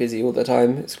 Barcelona's pretty busy all the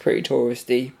time. It's pretty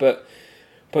touristy, but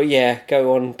yeah,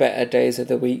 go on better days of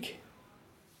the week.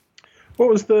 What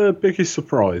was the biggest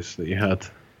surprise that you had?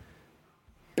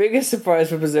 Biggest surprise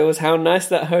for Brazil was how nice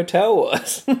that hotel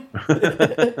was.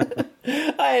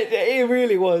 It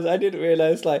really was. I didn't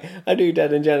realise, like, I knew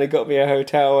Dad and Jenna got me a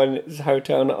hotel, and it's a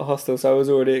hotel, not a hostel, so I was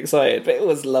already excited, but it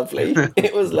was lovely.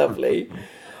 It was lovely.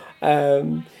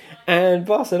 And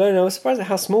Barcelona, I was surprised at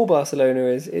how small Barcelona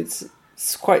is.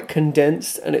 It's quite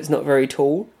condensed, and it's not very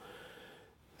tall.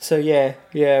 So yeah,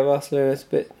 Barcelona's a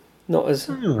bit not as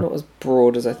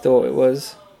broad as I thought it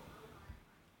was.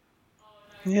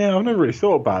 Yeah, I've never really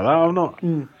thought about that. I'm not.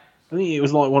 I think it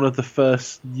was like one of the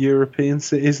first European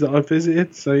cities that I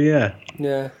visited. So yeah,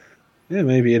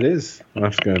 maybe it is. I'll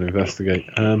have to go and investigate.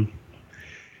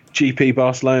 GP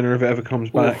Barcelona, if it ever comes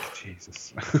back. Oof.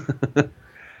 Jesus.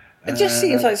 It just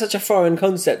seems like such a foreign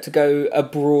concept to go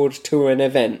abroad to an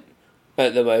event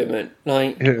at the moment.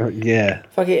 Like,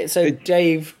 fuck it. So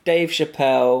Dave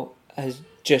Chappelle has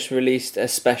just released a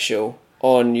special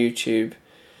on YouTube.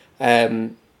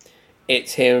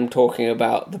 It's him talking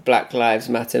about the Black Lives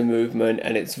Matter movement,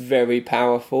 and it's very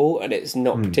powerful, and it's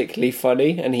not particularly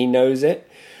funny, and he knows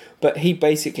it. But he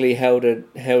basically held an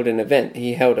event.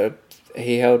 He held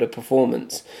a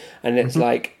performance, and it's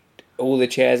like all the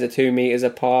chairs are 2 meters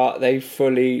apart. They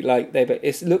fully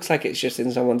it looks like it's just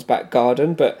in someone's back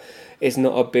garden, but it's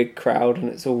not a big crowd, and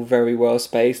it's all very well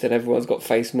spaced, and everyone's got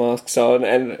face masks on.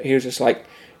 And he was just like,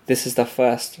 "This is the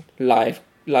first live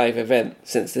event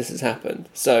since this has happened.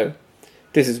 So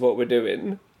this is what we're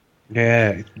doing."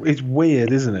 Yeah, it's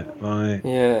weird, isn't it? Like,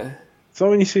 yeah. So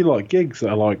when you see like gigs that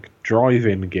are like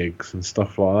drive-in gigs and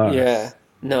stuff like that. Yeah.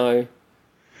 No.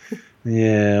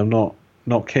 Yeah, I'm not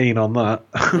keen on that.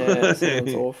 Yeah, it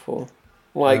sounds awful.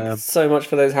 Like, so much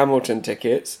for those Hamilton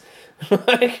tickets.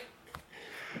 Like,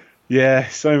 yeah,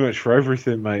 so much for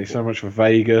everything, mate. So much for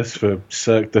Vegas, for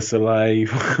Cirque du Soleil,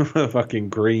 for fucking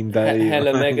Green Day.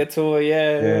 Hella Mega Tour,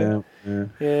 yeah. So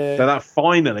that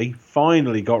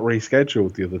finally got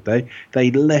rescheduled the other day.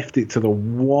 They left it to the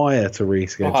wire to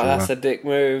reschedule. Oh, that's a dick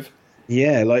move.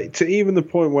 Yeah, like to even the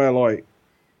point where like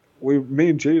me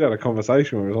and Jude had a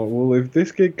conversation where it was like, well, if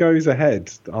this gig goes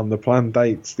ahead on the planned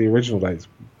dates, the original dates,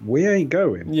 we ain't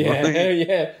going. Yeah, like,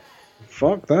 yeah.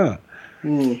 Fuck that.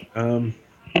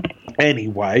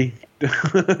 Anyway,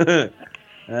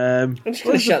 I'm just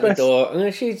going to shut the door. I'm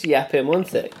going to yap him one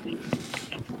sec.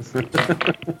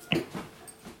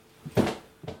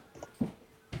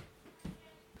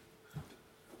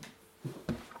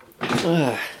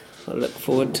 I look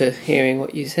forward to hearing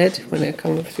what you said when it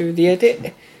comes through the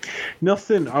edit.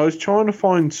 Nothing. I was trying to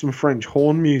find some French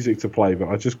horn music to play, but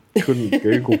I just couldn't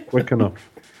Google quick enough.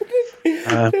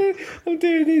 I'm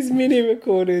doing these mini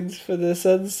recordings for the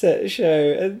Sunset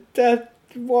show, and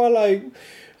while I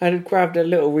had grabbed a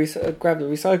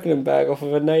recycling bag off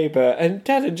of a neighbour, and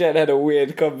Dad and Jen had a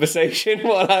weird conversation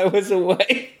while I was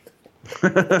away.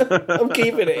 I'm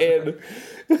keeping it in.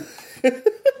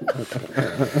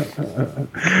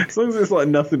 As long as it's like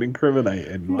nothing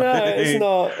incriminating. No, it's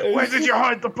not. Where did you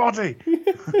hide the body?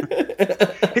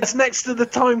 It's next to the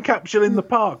time capsule in the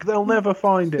park. They'll never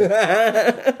find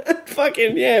it.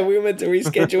 Fucking yeah, we were meant to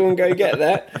reschedule and go get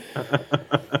that.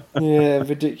 Yeah,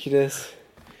 ridiculous.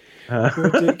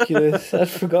 Ridiculous. I'd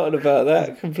forgotten about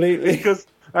that completely. Because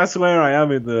that's where I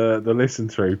am in the listen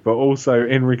through, but also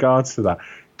in regards to that,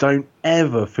 don't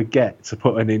ever forget to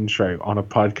put an intro on a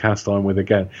podcast I'm with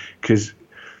again, because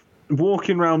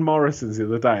walking around Morrison's the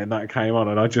other day and that came on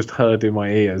and I just heard in my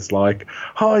ears like,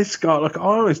 hi Scott, like I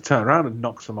always turn around and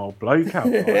knock some old bloke out.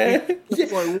 Like,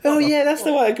 like, oh yeah, that's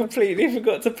the one I completely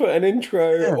forgot to put an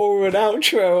intro or an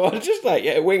outro. I was just like,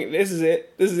 yeah, wink, this is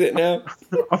it now.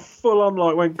 I full on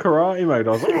like went karate mode.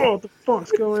 I was like, oh, what the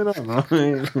fuck's going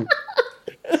on?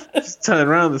 Just turn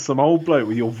around, there's some old bloke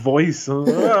with your voice.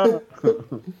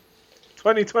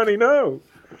 2020, no.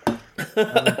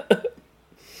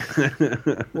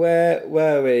 Where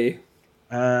were we?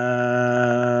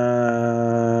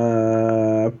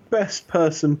 Best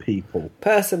person people.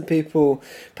 Person people.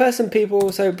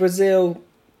 So Brazil,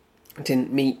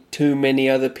 didn't meet too many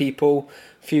other people.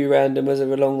 A few randomers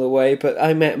along the way, but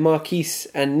I met Marquise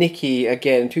and Nikki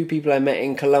again. Two people I met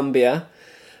in Colombia.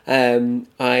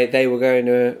 They were going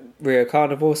to Rio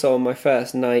Carnival, so on my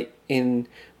first night in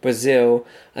Brazil,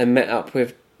 I met up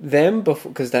with them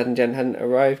because Dad and Jen hadn't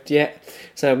arrived yet.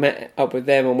 So I met up with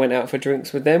them and went out for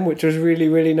drinks with them, which was really,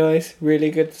 really nice.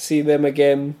 Really good to see them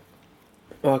again.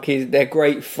 Marquise, they're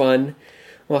great fun.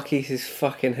 Marquise is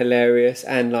fucking hilarious,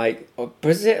 and like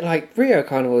Brazil, like Rio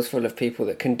Carnival is full of people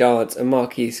that can dance, and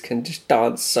Marquise can just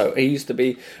dance. So he used to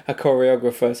be a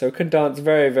choreographer, so can dance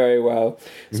very, very well.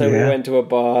 So we went to a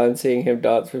bar, and seeing him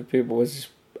dance with people was just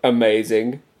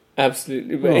amazing,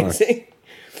 absolutely amazing.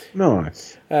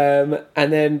 Nice. And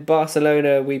then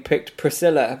Barcelona, we picked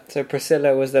Priscilla. So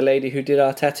Priscilla was the lady who did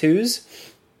our tattoos.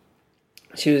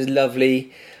 She was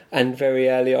lovely. And very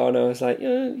early on, I was like,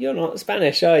 you're not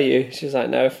Spanish, are you? She was like,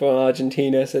 no, from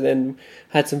Argentina. So then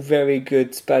had some very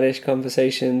good Spanish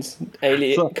conversations.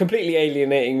 Completely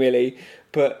alienating, really.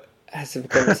 But had some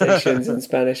conversations in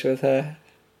Spanish with her.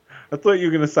 I thought you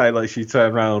were going to say, like, she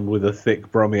turned around with a thick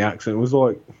Brummy accent and was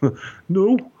like,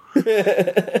 no.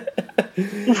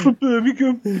 I'm from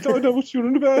Birmingham. I don't know what you're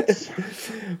on about.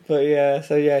 But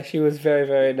yeah, she was very,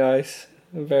 very nice.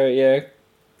 Gave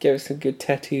us some good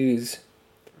tattoos.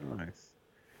 Nice.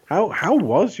 How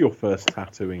was your first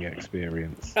tattooing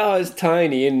experience? Oh, it's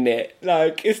tiny, isn't it?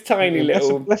 Like, it's tiny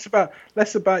little. Less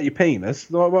about your penis.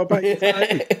 What about your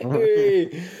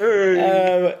tattoo?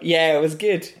 Yeah, it was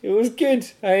good. It was good.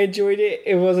 I enjoyed it.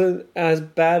 It wasn't as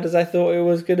bad as I thought it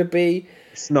was going to be.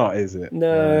 It's not, is it?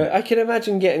 No, I can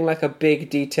imagine getting like a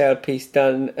big detailed piece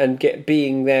done and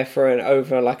being there for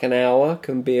over like an hour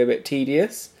can be a bit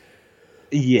tedious.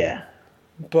 Yeah.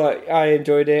 But I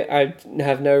enjoyed it. I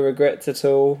have no regrets at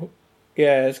all.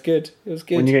 Yeah, it's good. It was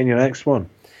good. When are you getting your next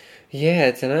one?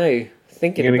 Yeah, I don't know.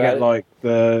 Thinking about it. You're going to get like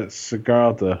the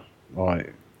Sagrada,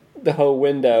 like the whole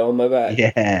window on my back.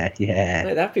 Yeah.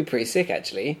 Like, that'd be pretty sick,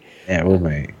 actually. Yeah, it will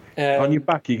be. On your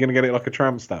back, you're going to get it like a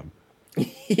tramp stamp.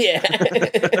 Yeah.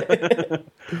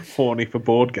 Horny for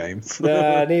board games. No,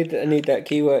 I need that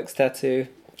Keyworks tattoo.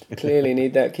 Clearly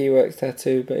need that Keyworks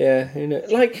tattoo, but yeah, who knows?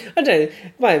 Like, I don't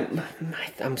know.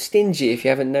 I'm stingy if you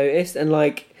haven't noticed, and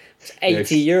like it's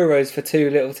 €80 for 2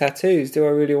 little tattoos. Do I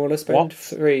really want to spend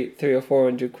three or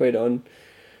 400 quid on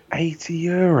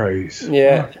 €80?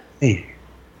 Yeah. Hey.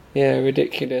 Yeah,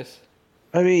 ridiculous.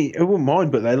 I mean, I wouldn't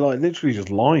mind, but they're like literally just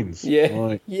lines. Yeah.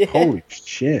 Like, yeah. Holy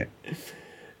shit.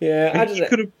 Yeah, I don't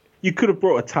know. You could have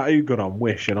brought a tattoo gun on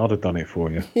Wish and I'd have done it for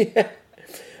you. Yeah.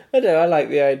 I don't know, I like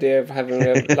the idea of having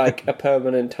a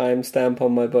permanent timestamp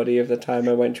on my body of the time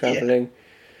I went travelling.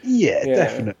 Yeah,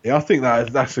 definitely. I think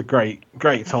that's a great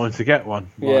time to get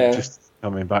one. Like, just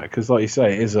coming back, because like you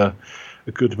say, it is a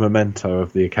good memento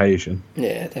of the occasion.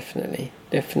 Yeah, definitely.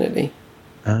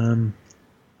 So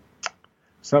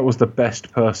that was the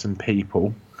best person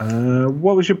people.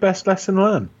 What was your best lesson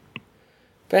learned?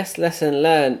 Best lesson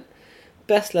learned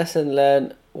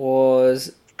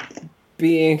was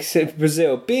being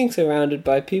surrounded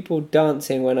by people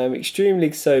dancing when I'm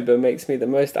extremely sober makes me the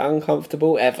most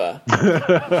uncomfortable ever.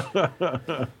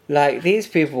 Like, these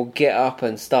people get up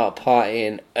and start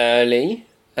partying early,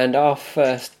 and our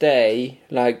first day,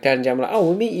 like, Dad and Jan were like, oh,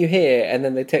 we'll meet you here, and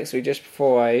then they texted me just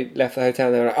before I left the hotel,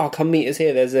 and they were like, oh, come meet us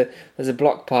here, there's a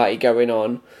block party going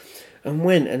on, and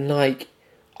went, and like,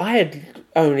 I had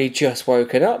only just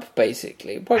woken up,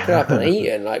 basically. Woken up and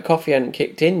eaten, like, coffee hadn't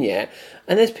kicked in yet.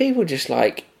 And there's people just,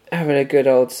 like, having a good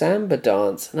old samba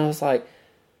dance. And I was like,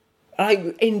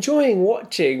 enjoying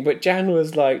watching, but Jan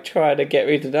was, like, trying to get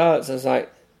me to dance. I was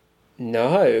like,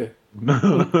 no.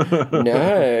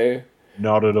 No.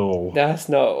 Not at all. That's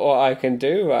not what I can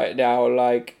do right now.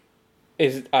 Like,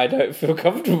 I don't feel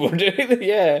comfortable doing it.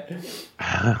 Yeah.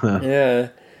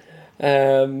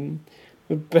 Yeah.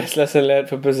 Best lesson learned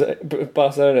for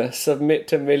Barcelona: submit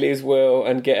to Millie's will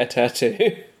and get a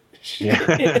tattoo. She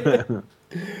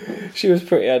was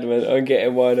pretty adamant on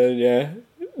getting one, and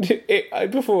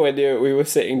before I knew it, we were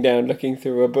sitting down looking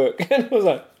through a book, and I was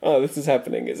like, "Oh, this is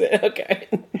happening, is it? Okay."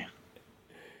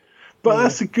 But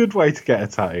that's a good way to get a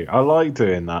tattoo. I like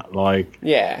doing that. Like,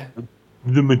 yeah.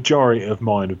 The majority of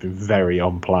mine have been very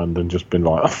unplanned and just been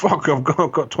like, "Oh fuck, I've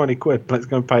got 20 quid. Let's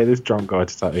go and pay this drunk guy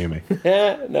to tattoo me."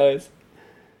 Yeah, nice.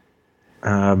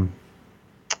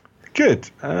 Good.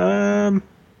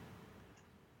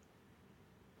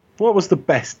 What was the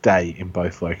best day in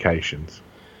both locations?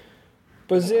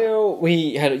 Brazil,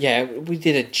 we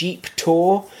did a Jeep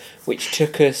tour, which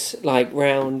took us like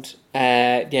round.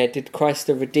 Did Christ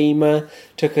the Redeemer,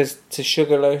 took us to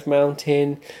Sugarloaf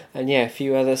Mountain, and a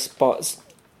few other spots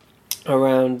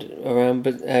around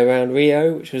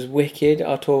Rio, which was wicked.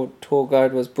 Our tour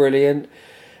guide was brilliant,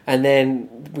 and then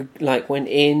we went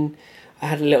in. I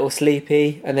had a little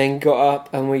sleepy, and then got up,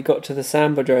 and we got to the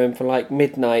Sambadrome for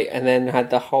midnight, and then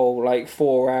had the whole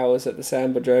 4 hours at the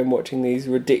Sambadrome watching these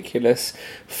ridiculous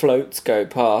floats go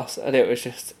past, and it was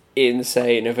just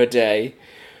insane of a day.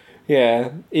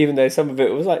 Yeah, even though some of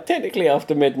it was technically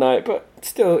after midnight, but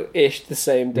still ish the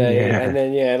same day. Yeah. And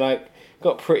then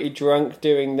got pretty drunk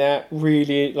doing that,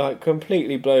 really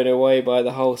completely blown away by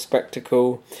the whole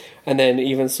spectacle, and then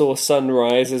even saw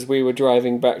sunrise as we were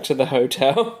driving back to the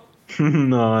hotel.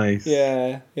 Nice.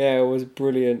 Yeah, it was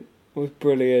brilliant.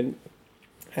 And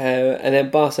then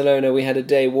Barcelona, we had a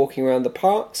day walking around the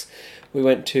parks. We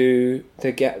went to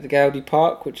the Gaudi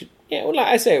Park, which, like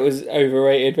I say, it was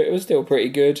overrated, but it was still pretty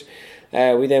good.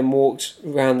 We then walked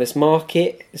around this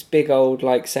market, this big old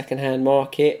second-hand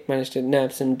market. Managed to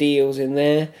nab some deals in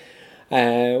there.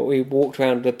 We walked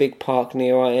around the big park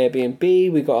near our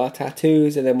Airbnb. We got our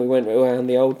tattoos, and then we went around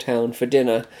the old town for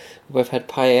dinner. We both had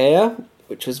paella,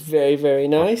 which was very, very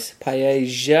nice.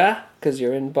 Paella, because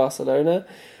you're in Barcelona.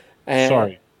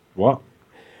 Sorry, what?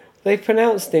 They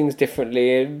pronounce things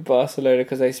differently in Barcelona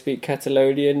because they speak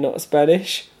Catalonian, not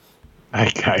Spanish.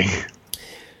 Okay.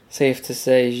 So you have to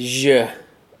say je a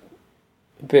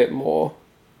bit more.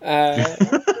 But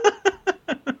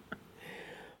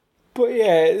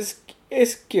yeah,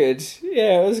 it's good.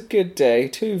 Yeah, it was a good day.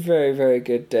 2 very, very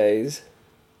good days.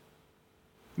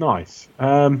 Nice.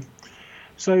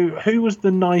 So who was the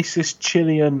nicest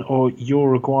Chilean or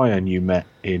Uruguayan you met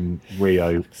in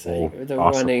Rio? The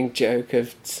running joke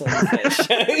of sunset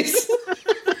shows.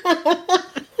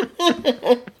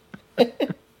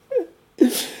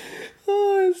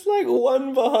 It's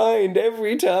one behind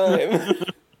every time.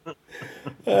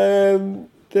 The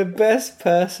best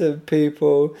person,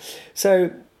 people.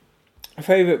 So,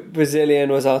 favourite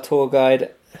Brazilian was our tour guide,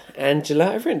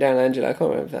 Angela. I've written down Angela. I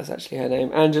can't remember if that's actually her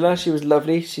name. Angela, she was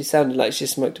lovely. She sounded like she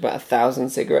smoked about 1,000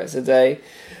 cigarettes a day.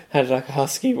 Had a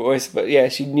husky voice, but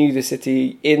she knew the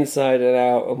city inside and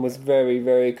out and was very,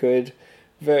 very good.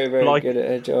 Very, very good at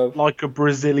her job. Like a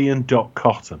Brazilian Doc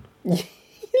Cotton.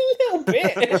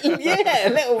 bit. Yeah,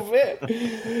 a little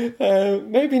bit.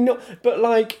 Maybe not, but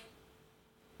like,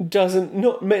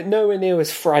 nowhere near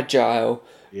as fragile.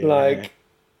 Yeah. Like,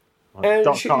 and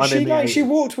she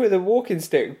walked with a walking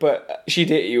stick, but she'd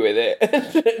hit you with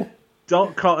it.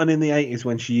 Dot Cotton in the 80s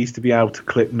when she used to be able to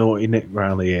clip Naughty Nick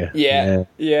round the ear.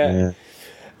 Yeah.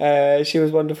 She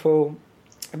was wonderful.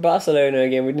 Barcelona,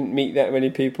 again, we didn't meet that many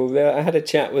people there. I had a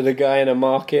chat with a guy in a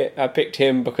market. I picked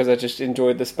him because I just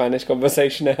enjoyed the Spanish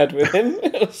conversation I had with him.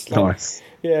 Nice.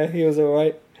 Yeah, he was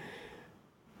alright.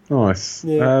 Nice.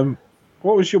 Yeah.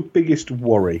 What was your biggest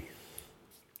worry?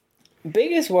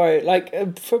 Biggest worry?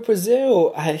 Like, for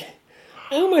Brazil, I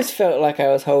almost felt like I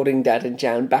was holding Dad and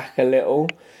Jan back a little,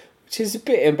 which is a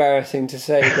bit embarrassing to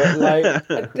say, but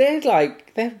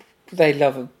like, they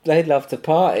love to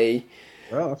party.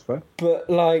 Well, that's fair. But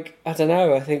like, I don't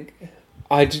know. I think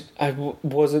I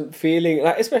wasn't feeling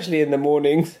like, especially in the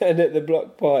mornings and at the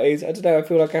block parties. I don't know. I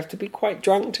feel like I have to be quite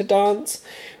drunk to dance,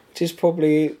 which is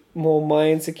probably more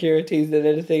my insecurities than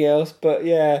anything else. But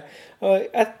yeah,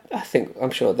 I think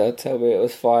I'm sure they'll tell me it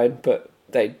was fine, but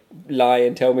they'd lie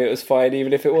and tell me it was fine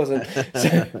even if it wasn't.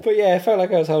 But yeah, I felt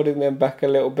like I was holding them back a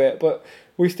little bit, but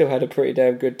we still had a pretty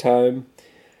damn good time.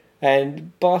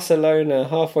 And Barcelona,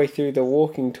 halfway through the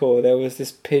walking tour, there was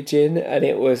this pigeon, and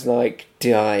it was like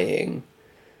dying.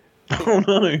 Oh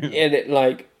no! And it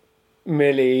like,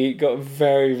 Millie got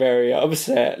very, very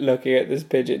upset looking at this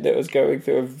pigeon that was going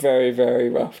through a very, very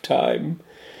rough time.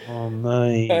 Oh no!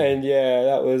 And yeah,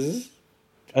 that was.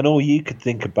 And all you could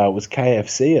think about was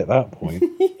KFC at that point.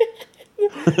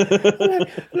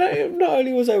 Not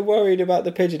only was I worried about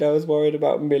the pigeon, I was worried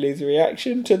about Millie's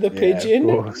reaction to the pigeon.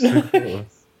 Of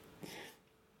course.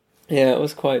 Yeah, it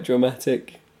was quite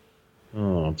dramatic.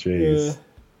 Oh, jeez.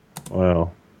 Yeah.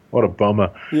 Well, what a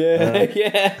bummer. Yeah,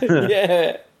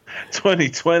 yeah.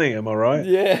 2020, am I right?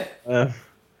 Yeah.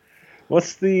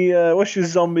 What's your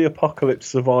zombie apocalypse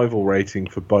survival rating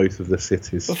for both of the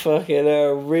cities? Fucking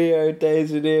Rio de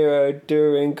Janeiro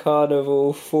during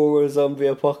Carnival for a zombie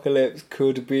apocalypse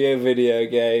could be a video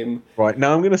game. Right,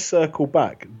 now I'm going to circle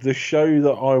back. The show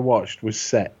that I watched was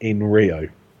set in Rio.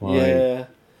 Right? Yeah.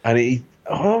 And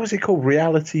what was it called?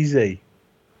 Reality Z?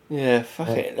 Yeah, fuck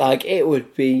it. Like, it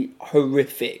would be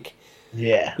horrific.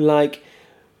 Yeah. Like,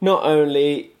 not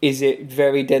only is it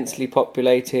very densely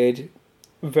populated,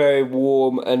 very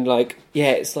warm, and like,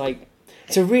 yeah, it's like,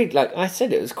 it's a really, like I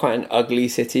said, it was quite an ugly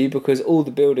city because all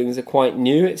the buildings are quite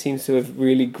new. It seems to have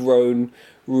really grown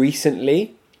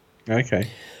recently. Okay.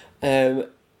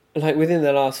 Like within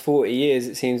the last 40 years,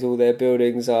 it seems all their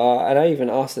buildings are, and I even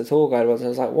asked the tour guide once, I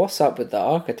was like, what's up with the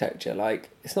architecture? Like,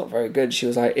 it's not very good. She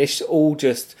was like, it's all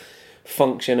just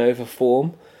function over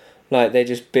form. Like, they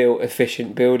just built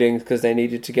efficient buildings because they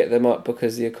needed to get them up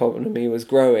because the economy was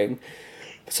growing.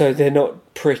 So they're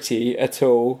not pretty at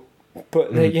all.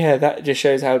 But yeah, that just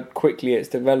shows how quickly it's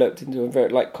developed into a very,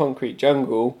 like, concrete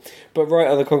jungle. But right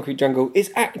on the concrete jungle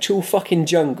is actual fucking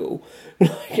jungle.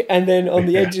 And then on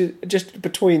the edges, just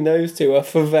between those two, are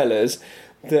favelas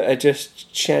that are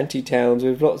just shanty towns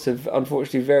with lots of,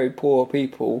 unfortunately, very poor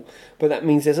people. But that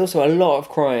means there's also a lot of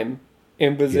crime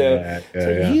in Brazil.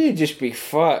 You'd just be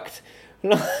fucked.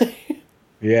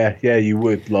 Yeah, you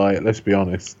would. Like, let's be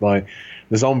honest. Like,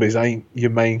 the zombies ain't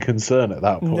your main concern at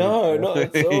that point. No, not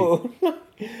at all.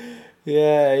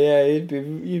 Yeah, you'd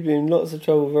be in lots of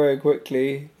trouble very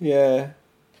quickly. Yeah.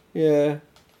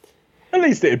 At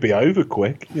least it'd be over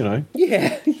quick, you know.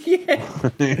 Yeah.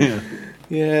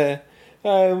 Yeah.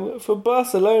 For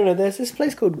Barcelona, there's this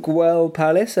place called Güell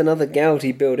Palace, another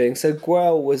Gaudi building. So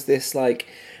Güell was this like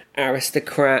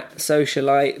aristocrat,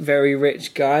 socialite, very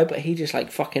rich guy, but he just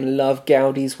like fucking loved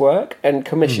Gaudi's work and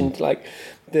commissioned like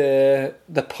the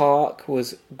park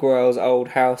was Güell's old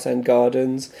house and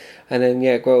gardens, and then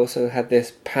Güell also had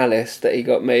this palace that he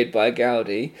got made by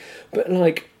Gaudi, but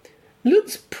like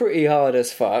looks pretty hard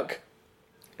as fuck.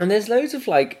 And there's loads of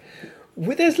like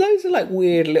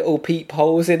weird little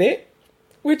peepholes in it,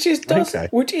 which is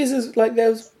like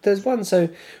there's one. So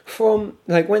from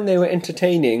like when they were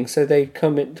entertaining, so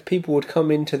people would come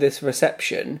into this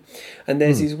reception, and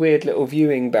there's these weird little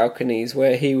viewing balconies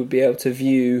where he would be able to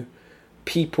view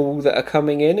people that are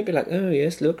coming in and be like, oh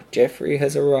yes, look, Jeffrey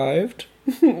has arrived.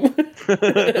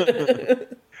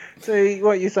 So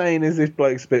what you're saying is this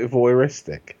bloke's a bit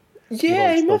voyeuristic?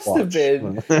 Yeah, he must have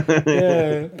been.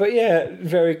 Yeah, but yeah,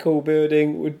 very cool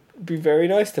building. Would be very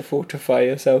nice to fortify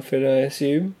yourself in, I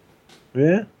assume.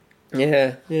 Yeah.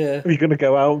 Yeah. If you're going to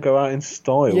go out in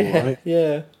style, right?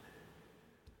 Yeah.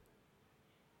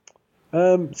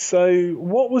 So,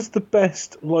 what was the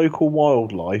best local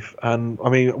wildlife? And I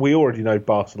mean, we already know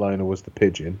Barcelona was the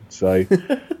pigeon. So,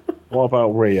 What about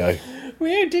Rio?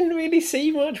 Rio didn't really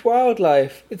see much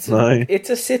wildlife. It's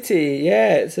a city,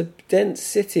 yeah. It's a dense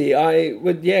city.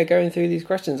 Going through these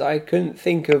questions, I couldn't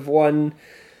think of one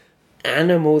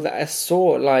animal that I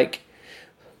saw. Like,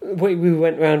 we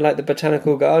went around like the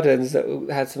botanical gardens that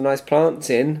had some nice plants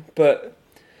in, but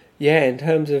yeah, in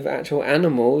terms of actual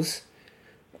animals,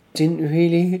 didn't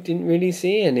really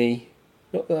see any.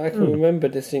 Not that I can remember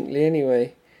distinctly.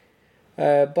 Anyway,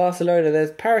 Barcelona,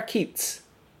 there's parakeets.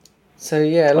 So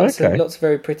yeah, lots of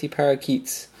very pretty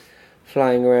parakeets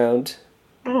flying around.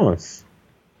 Nice.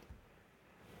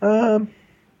 That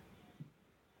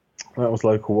was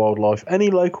local wildlife.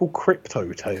 Any local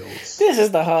crypto tales? This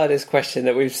is the hardest question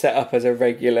that we've set up as a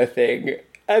regular thing,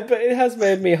 but it has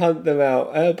made me hunt them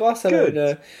out.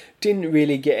 Barcelona didn't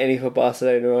really get any for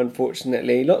Barcelona,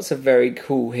 unfortunately. Lots of very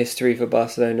cool history for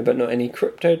Barcelona, but not any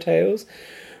crypto tales.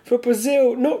 For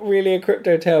Brazil, not really a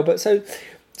crypto tale, but so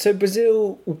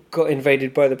Brazil got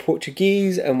invaded by the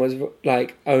Portuguese and was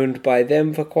like owned by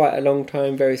them for quite a long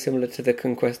time, very similar to the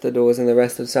conquistadors in the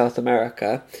rest of South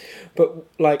America. But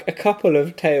like a couple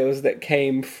of tales that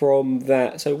came from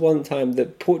that. So one time the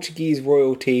Portuguese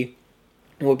royalty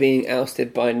were being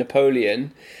ousted by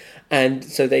Napoleon, and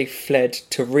so they fled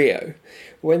to Rio.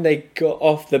 When they got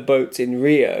off the boats in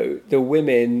Rio, the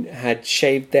women had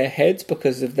shaved their heads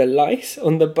because of the lice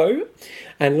on the boat,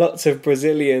 and lots of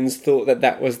Brazilians thought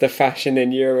that was the fashion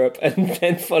in Europe and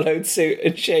then followed suit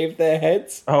and shaved their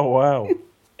heads. Oh, wow.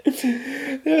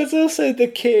 There was also the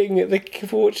king, the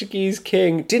Portuguese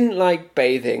king, didn't like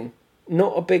bathing.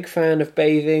 Not a big fan of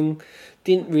bathing,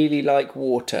 didn't really like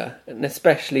water, and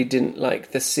especially didn't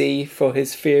like the sea for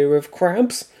his fear of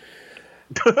crabs.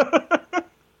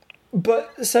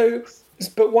 But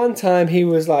one time he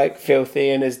was like filthy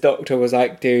and his doctor was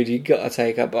like, dude, you gotta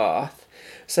take a bath.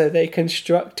 So they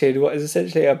constructed what is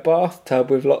essentially a bathtub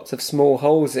with lots of small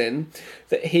holes in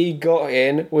that he got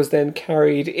in, was then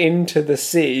carried into the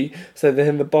sea, so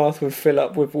then the bath would fill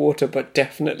up with water but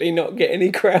definitely not get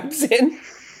any crabs in.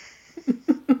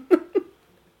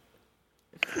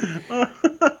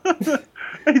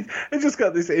 I just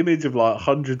got this image of like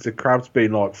hundreds of crabs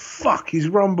being like, fuck, he's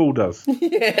rumbled us.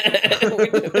 Yeah.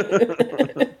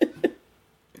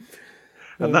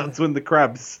 And that's when the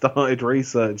crabs started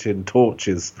researching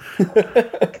torches.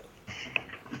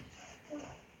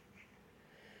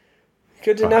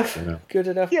 Good enough.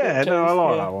 Yeah, no, I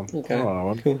like that one. Okay. I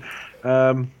like that one.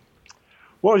 Cool.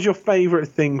 What was your favourite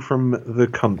thing from the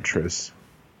countries?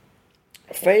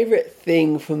 Favourite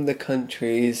thing from the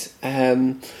countries?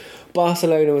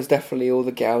 Barcelona was definitely all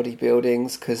the Gaudi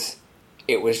buildings because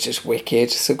it was just wicked.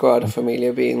 Sagrada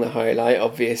Familia being the highlight,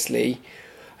 obviously.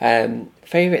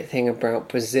 Favourite thing about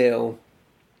Brazil?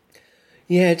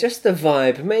 Yeah, just the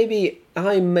vibe. Maybe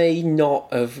I may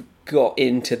not have got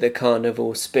into the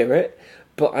carnival spirit,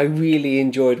 but I really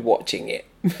enjoyed watching it.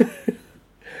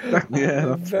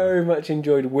 Yeah, I very much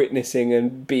enjoyed witnessing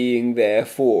and being there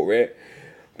for it.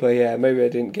 But yeah, maybe I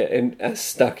didn't get as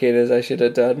stuck in as I should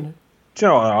have done. Do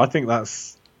you know what? I think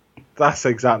that's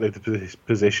exactly the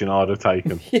position I'd have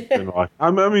taken. Yeah. Like,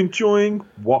 I'm enjoying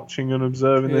watching and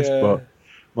observing this, but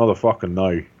motherfucker,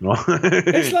 no.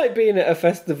 It's like being at a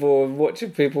festival and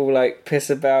watching people like piss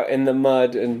about in the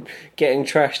mud and getting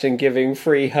trashed and giving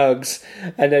free hugs,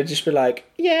 and they'd just be like,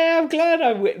 "Yeah, I'm glad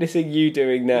I'm witnessing you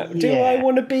doing that. Do I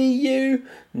want to be you?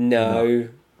 No."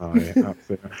 Oh yeah,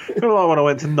 absolutely. Kind of like when I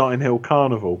went to Notting Hill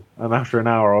Carnival, and after an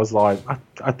hour, I was like,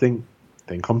 I think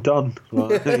I'm done.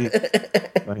 Like,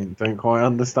 I don't quite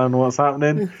understand what's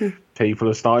happening. People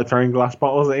have started throwing glass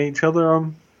bottles at each other.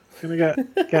 I'm gonna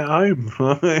get home.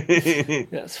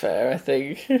 That's fair, I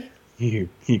think. You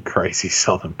crazy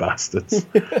southern bastards.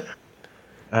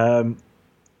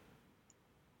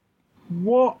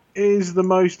 What is the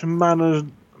most man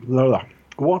of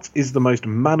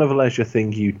leisure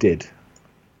thing you did?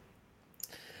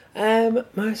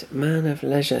 Most man of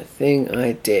leisure thing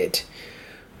I did.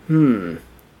 No,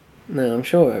 I'm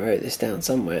sure I wrote this down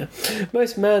somewhere.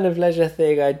 Most man of leisure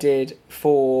thing I did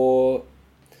for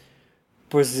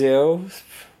Brazil,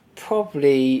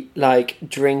 probably like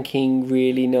drinking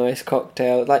really nice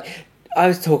cocktails. Like, I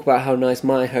was talking about how nice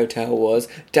my hotel was.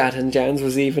 Dad and Jan's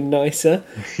was even nicer.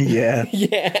 Yeah.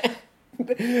 Yeah.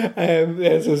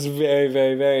 This was very,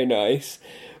 very, very nice.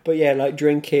 But yeah, like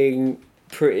drinking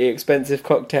pretty expensive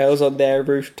cocktails on their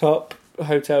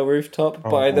hotel rooftop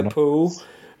by the pool,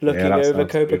 looking over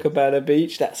Copacabana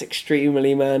Beach. That's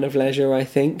extremely man of leisure, I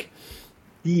think.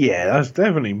 Yeah, that's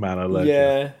definitely man of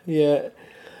leisure. Yeah.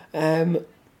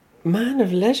 Man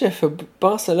of leisure for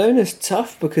Barcelona's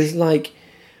tough because, like,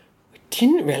 we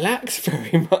didn't relax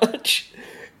very much.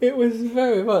 It was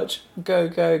very much go,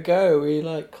 go, go. We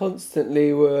like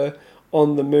constantly were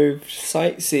on the move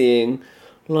sightseeing,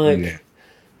 like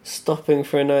stopping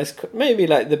for a nice... Maybe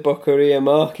like the Boqueria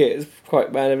market is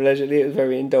quite man of leisurely. It was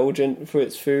very indulgent for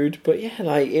its food. But yeah,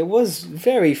 like it was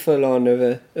very full on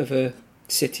of a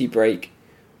city break.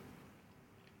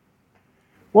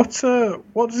 What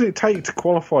does it take to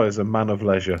qualify as a man of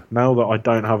leisure? Now that I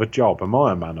don't have a job, am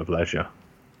I a man of leisure?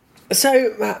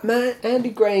 So,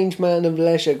 Andy Grange, man of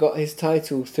leisure, got his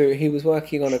title through... He was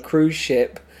working on a cruise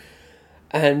ship,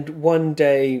 and one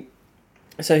day...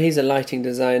 So he's a lighting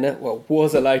designer. Well,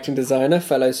 was a lighting designer,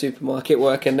 fellow supermarket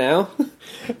worker now.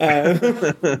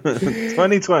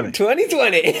 2020.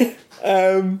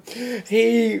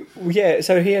 2020.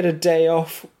 So he had a day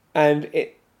off, and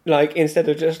it... Like, instead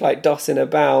of just, like, dossing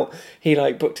about, he,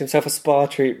 like, booked himself a spa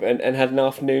treatment and had an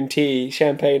afternoon tea,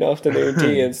 champagne afternoon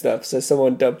tea and stuff. So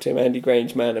someone dubbed him Andy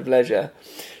Grange, man of leisure.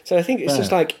 So I think it's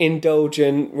just, like,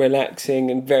 indulgent,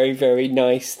 relaxing, and very, very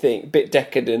nice bit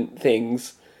decadent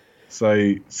things.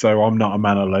 So I'm not a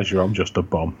man of leisure, I'm just a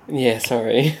bum. Yeah,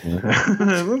 sorry.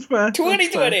 That's fair.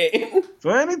 2020!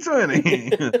 2020!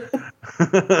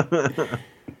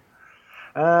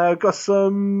 Got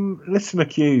some listener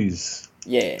cues.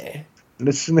 Yeah.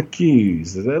 Listener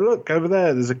cues. Look, over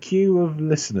there, there's a queue of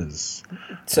listeners.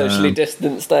 Socially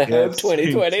distanced, I hope,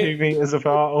 2020. 2 metres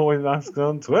apart, all with masks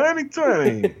on,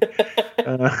 2020!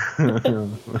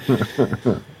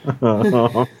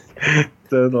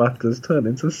 The laughter's turned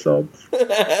into sobs.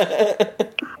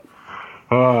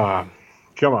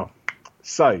 Come on.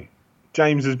 So,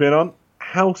 James has been on.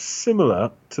 How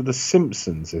similar to The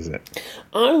Simpsons is it?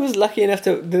 I was lucky enough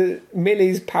to...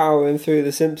 Millie's powering through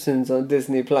The Simpsons on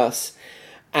Disney Plus,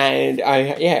 and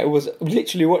I was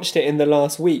literally watched it in the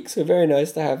last week, so very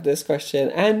nice to have this question.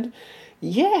 And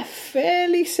yeah,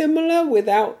 fairly similar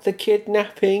without the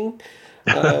kidnapping.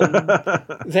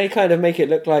 They kind of make it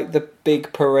look like the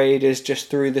big parade is just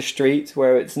through the streets,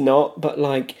 where it's not, but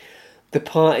like the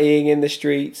partying in the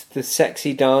streets, the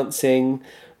sexy dancing...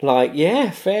 Like,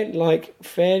 yeah,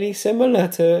 fairly similar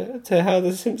to how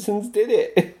The Simpsons did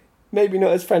it. Maybe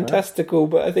not as fantastical,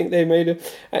 but I think they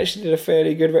actually did a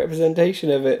fairly good representation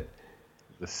of it.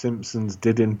 The Simpsons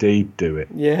did indeed do it.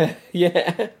 Yeah.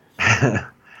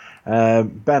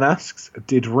 Ben asks,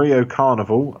 did Rio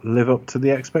Carnival live up to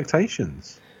the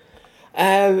expectations?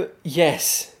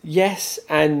 Yes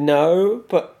and no,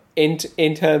 but in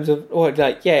terms of,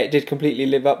 it did completely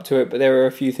live up to it, but there were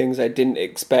a few things I didn't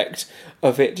expect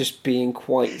of it just being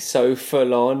quite so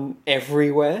full on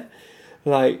everywhere.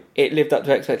 Like, it lived up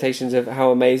to expectations of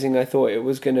how amazing I thought it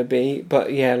was going to be,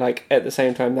 but yeah, like, at the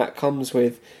same time, that comes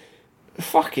with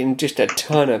fucking just a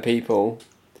ton of people.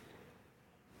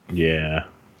 Yeah.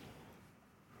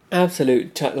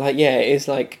 Absolute, it is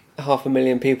like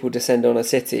 500,000 people descend on a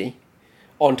city.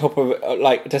 On top of,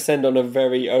 descend on a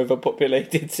very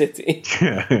overpopulated city.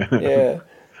 Yeah.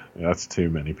 That's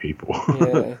too many people.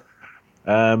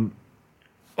 Yeah.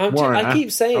 I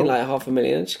keep saying 500,000.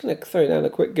 I'm just going to throw down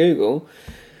a quick Google.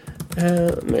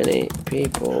 How many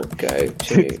people go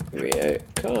to Rio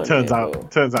Carnival?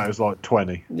 Turns out it was like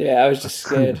 20. Yeah, I was just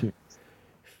scared.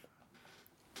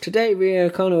 Today, Rio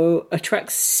Carnival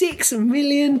attracts 6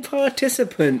 million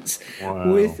participants,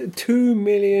 with 2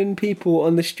 million people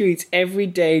on the streets every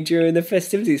day during the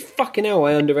festivities. Fucking hell,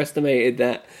 I underestimated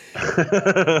that.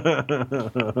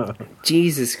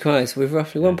 Jesus Christ, with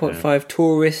roughly 1.5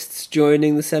 tourists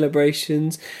joining the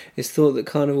celebrations, it's thought that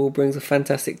Carnival brings a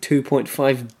fantastic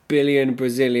 2.5 billion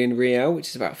Brazilian real, which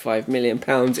is about £5 million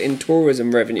in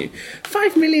tourism revenue.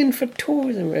 5 million for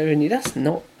tourism revenue, that's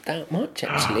not that much,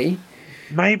 actually.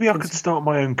 Maybe I could start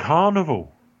my own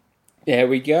carnival. There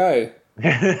we go.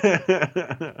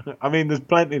 I mean, there's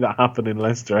plenty that happen in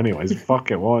Leicester anyways.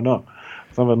 Fuck it, why not?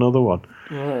 Let's have another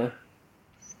one.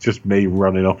 Just me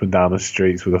running up and down the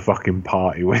streets with a fucking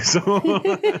party whistle.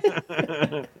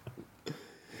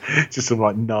 Just some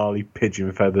like gnarly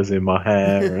pigeon feathers in my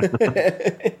hair.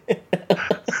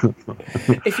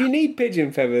 If you need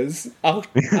pigeon feathers, I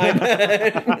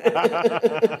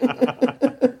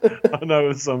know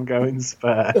of some going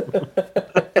spare.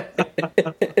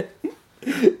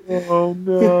 Oh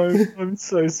no, I'm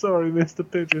so sorry, Mr.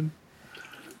 Pigeon.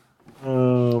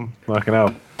 I can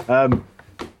help.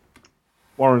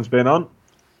 Warren's been on.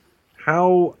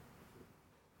 How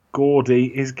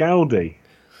gaudy is Gaudi?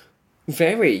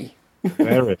 Very.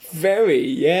 Very,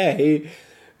 yeah. He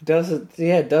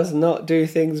does not do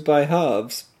things by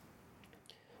halves.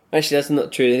 Actually, that's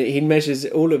not true. He measures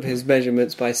all of his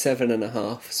measurements by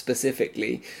 7.5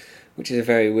 specifically, which is a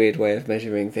very weird way of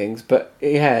measuring things. But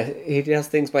yeah, he does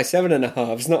things by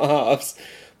 7.5s, not halves.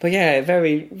 But yeah,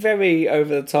 very, very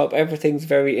over the top. Everything's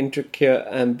very intricate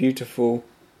and beautiful.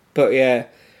 But yeah,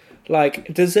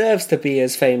 like, deserves to be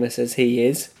as famous as he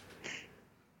is.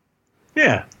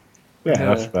 Yeah,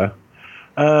 that's fair.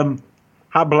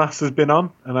 Hablas has been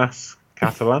on, and that's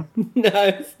Catalan. No,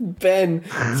 it's Ben.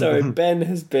 Sorry, Ben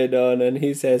has been on, and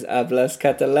he says "hablas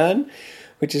catalán,"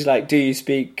 which is like, "Do you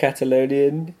speak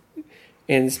Catalonian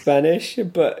in Spanish?"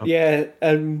 But yeah,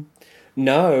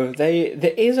 no,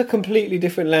 there is a completely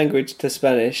different language to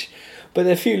Spanish, but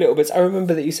there are a few little bits. I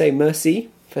remember that you say "merci"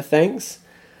 for thanks,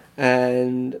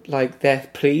 and like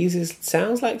their "please"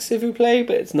 sounds like "s'il vous plaît,"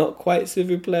 but it's not quite "s'il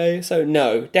vous plaît." So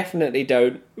no, definitely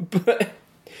don't. But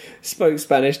spoke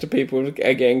Spanish to people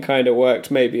again, kind of worked,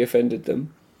 maybe offended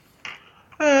them.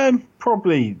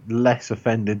 Probably less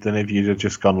offended than if you'd have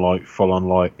just gone like full on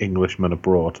like Englishman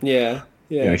abroad. Yeah.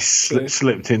 You know,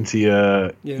 slipped into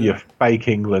your fake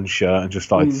England shirt and just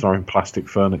started throwing plastic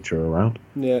furniture around.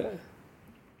 Yeah.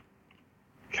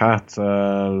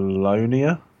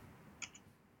 Catalonia.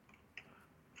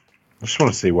 I just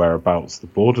want to see whereabouts the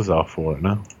borders are for it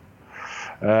now.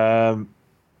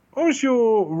 What was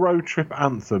your road trip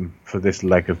anthem for this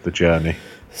leg of the journey?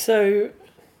 So,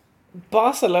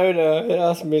 Barcelona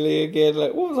asked Millie again,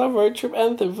 like, what was our road trip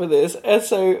anthem for this? And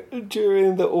so,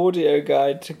 during the audio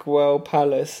guide to Güell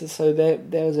Palace, so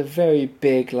there was a very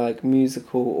big, like,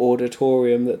 musical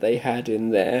auditorium that they had in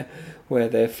there, where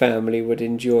their family would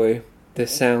enjoy the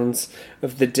sounds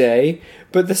of the day.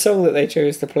 But the song that they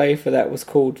chose to play for that was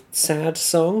called Sad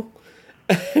Song.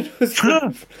 It was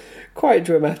quite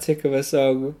dramatic of a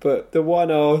song, but the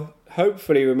one I'll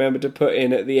hopefully remember to put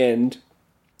in at the end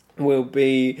will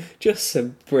be just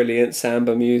some brilliant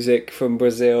samba music from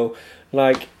Brazil.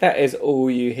 Like, that is all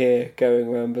you hear going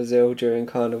around Brazil during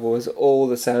Carnival, is all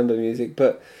the samba music,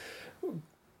 but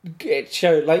it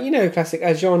showed, like, you know, classic,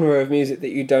 a genre of music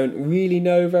that you don't really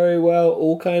know very well,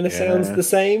 all kind of sounds the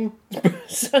same.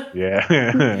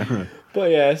 Yeah.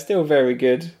 But yeah, still very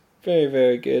good. Very,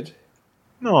 very good.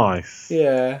 Nice.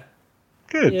 Yeah.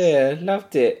 Good. Yeah,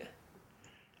 loved it.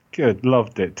 Good,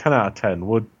 loved it. 10 out of 10.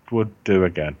 Would do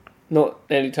again. Not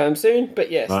anytime soon, but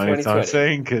yes, not 2020. Anytime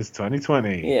soon, because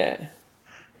 2020. Yeah.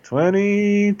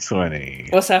 2020.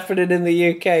 What's happening in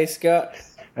the UK, Scott?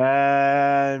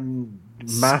 Mass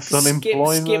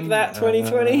unemployment. Skip that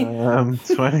 2020.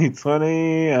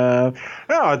 2020. I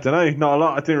don't know. Not a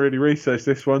lot. I didn't really research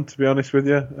this one, to be honest with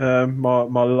you.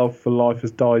 My love for life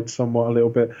has died somewhat a little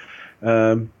bit.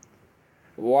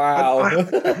 Wow.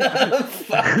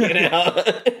 Fucking hell.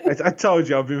 I told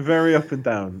you, I've been very up and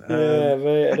down. Yeah,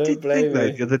 mate, I don't blame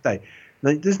you. The other day,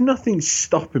 like, there's nothing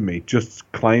stopping me just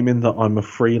claiming that I'm a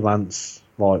freelance,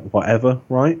 like, whatever,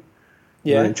 right?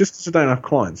 Yeah. Like, just because I don't have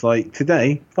clients. Like,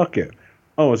 today, fuck it.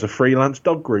 I was a freelance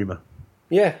dog groomer.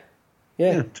 Yeah.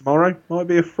 Tomorrow, might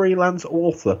be a freelance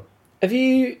author. Have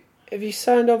you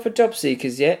signed on for Job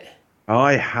Seekers yet?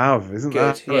 I have. Isn't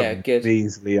good. that a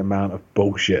measly amount of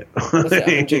bullshit? Was it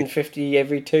 150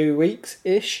 every 2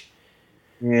 weeks-ish?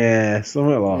 Yeah,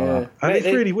 something like that. And it's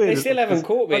really weird. They still haven't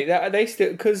caught me. They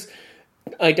still, because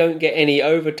I don't get any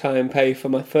overtime pay for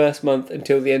my first month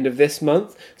until the end of this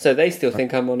month, so they still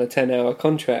think I'm on a 10-hour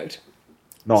contract.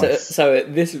 Nice. So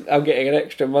I'm getting an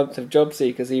extra month of Job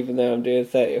Seekers, even though I'm doing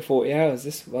 30 or 40 hours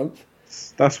this month.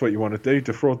 That's what you want to do,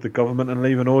 defraud the government and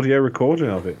leave an audio recording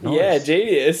of it. Nice. Yeah,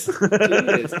 genius.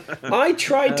 I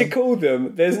tried to call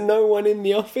them. There's no one in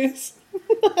the office.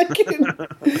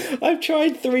 I've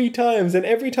tried 3 times, and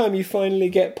every time you finally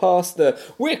get past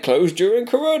we're closed during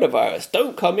coronavirus,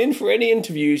 don't come in for any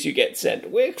interviews you get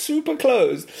sent, we're super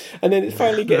closed, and then it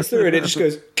finally gets through and it just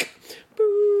goes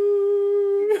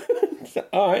boo.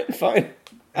 Alright, fine.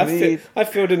 I've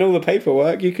filled in all the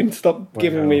paperwork, you can stop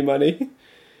giving me money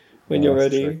when you're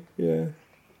ready. True. Yeah,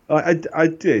 I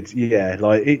did. Yeah,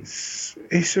 like it's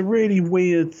a really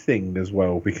weird thing as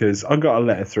well, because I got a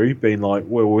letter through being like,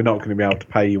 well, we're not going to be able to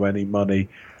pay you any money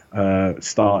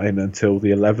starting until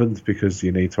the 11th because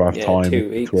you need to have time 2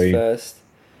 weeks between. First.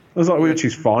 I was like, which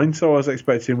is fine. So I was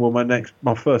expecting, well,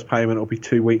 my first payment will be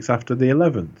 2 weeks after the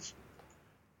 11th.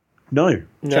 No.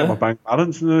 Check my bank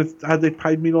balance, and they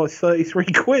paid me like 33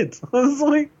 quid. I was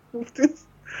like,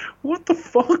 what the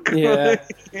fuck? Yeah.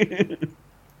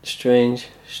 Strange.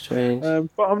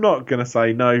 But I'm not going to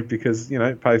say no, because, you know,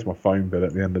 it pays my phone bill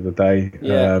at the end of the day.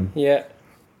 Yeah.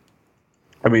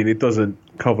 I mean, it doesn't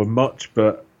cover much,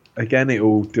 but again, it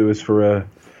will do us for a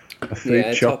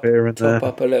food shop here and there. Top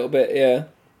up a little bit,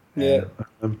 yeah.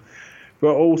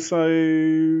 But also,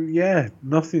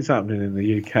 nothing's happening in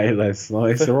the UK, Les.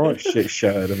 Like, it's a right shit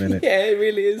show at the minute. Yeah, it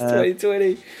really is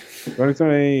 2020.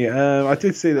 2020. I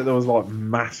did see that there was like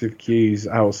massive queues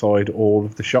outside all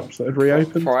of the shops that had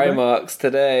reopened. Primark's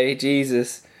today,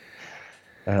 Jesus.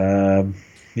 Yeah,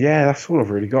 that's all I've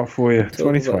really got for you.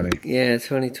 2020.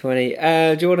 2020.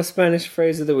 Do you want a Spanish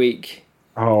phrase of the week?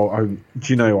 Oh,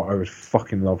 do you know what? I would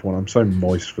fucking love one. I'm so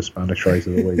moist for Spanish phrase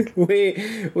of the week.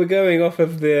 We're going off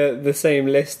of the same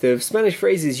list of Spanish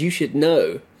phrases you should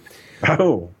know.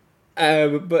 Oh.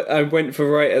 But I went for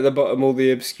right at the bottom all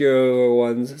the obscure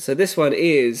ones. So this one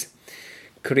is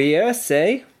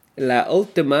Creerse la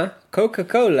última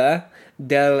Coca-Cola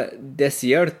del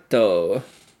desierto.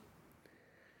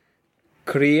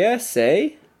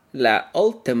 Creerse la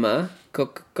última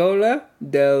Coca-Cola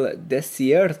del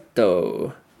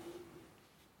desierto.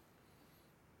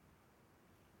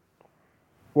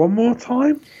 One more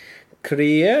time?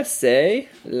 Creerse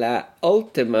la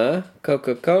última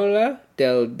Coca-Cola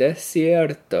del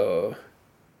desierto.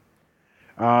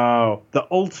 Oh, the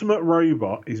ultimate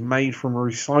robot is made from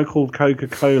recycled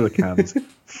Coca-Cola cans.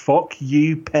 Fuck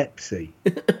you, Pepsi.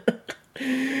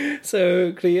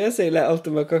 So, Creerse la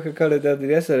última Coca-Cola del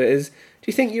desierto is, do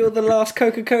you think you're the last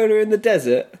Coca-Cola in the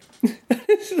desert?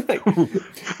 It's like,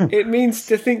 it means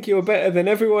to think you're better than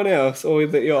everyone else, or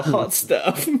that you're hot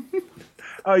stuff.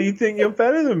 Oh, you think you're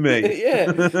better than me? Yeah.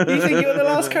 You think you're the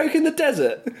last Coke in the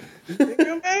desert? You think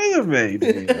you're better than me, do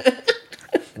you?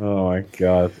 Oh my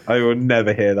god. I will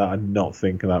never hear that and not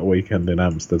think of that weekend in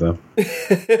Amsterdam.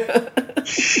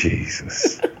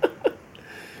 Jesus.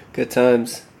 Good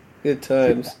times. Good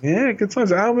times. Yeah, good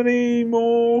times. How many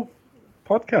more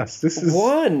podcasts? This is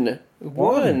One.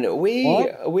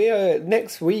 We are,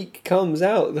 next week comes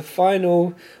out the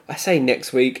final. I say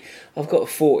next week. I've got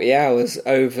 40 hours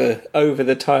over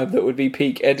the time that would be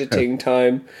peak editing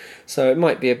time, so it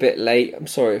might be a bit late. I'm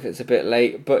sorry if it's a bit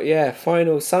late, but yeah,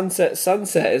 final sunset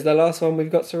is the last one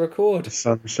we've got to record. The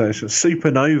sunset,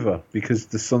 supernova, because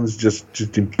the sun's just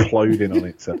imploding on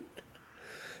itself.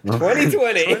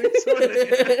 2020.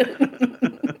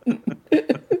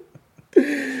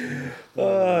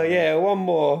 Oh yeah, one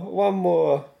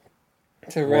more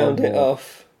to round it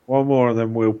off. One more, and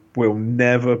then we'll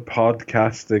never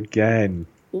podcast again.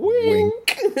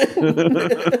 Wink.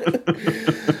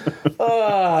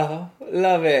 Oh,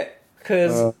 love it,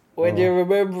 because when you're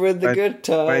remembering the good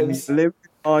times, when you live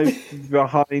life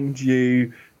behind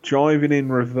you, driving in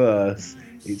reverse,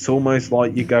 it's almost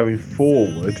like you're going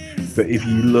forward, but if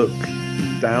you look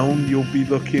down, you'll be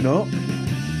looking up.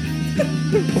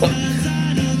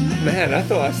 Man, I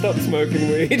thought I stopped smoking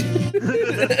weed.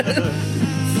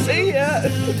 See ya!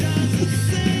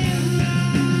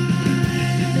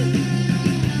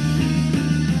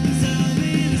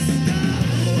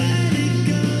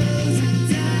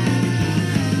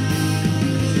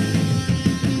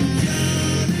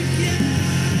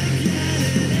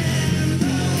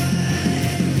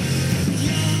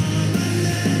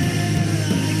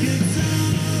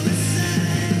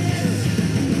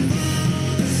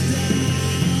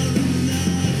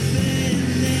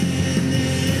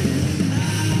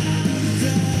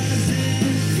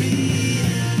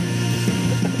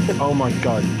 Oh my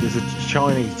god, there's a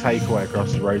Chinese takeaway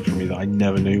across the road from me that I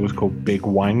never knew was called Big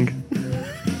Wang.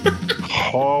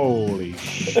 Holy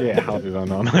shit, how did I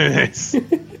not know this?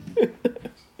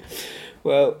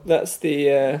 Well, that's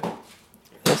the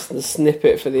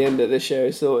snippet for the end of the show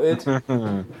sorted.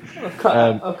 I'll cut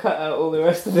out all the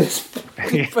rest of this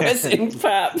depressing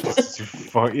pap.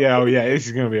 Yeah, this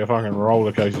is going to be a fucking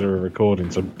roller coaster of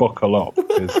recording, so buckle up,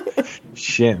 because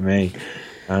shit me.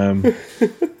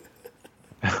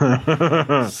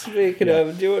 Speaking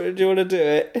of, do you want to do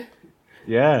it?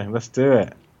 Yeah, let's do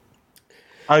it.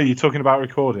 Oh, you're talking about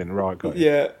recording, right? Got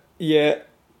you. Yeah.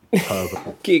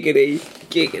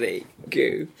 Giggity,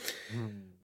 goo.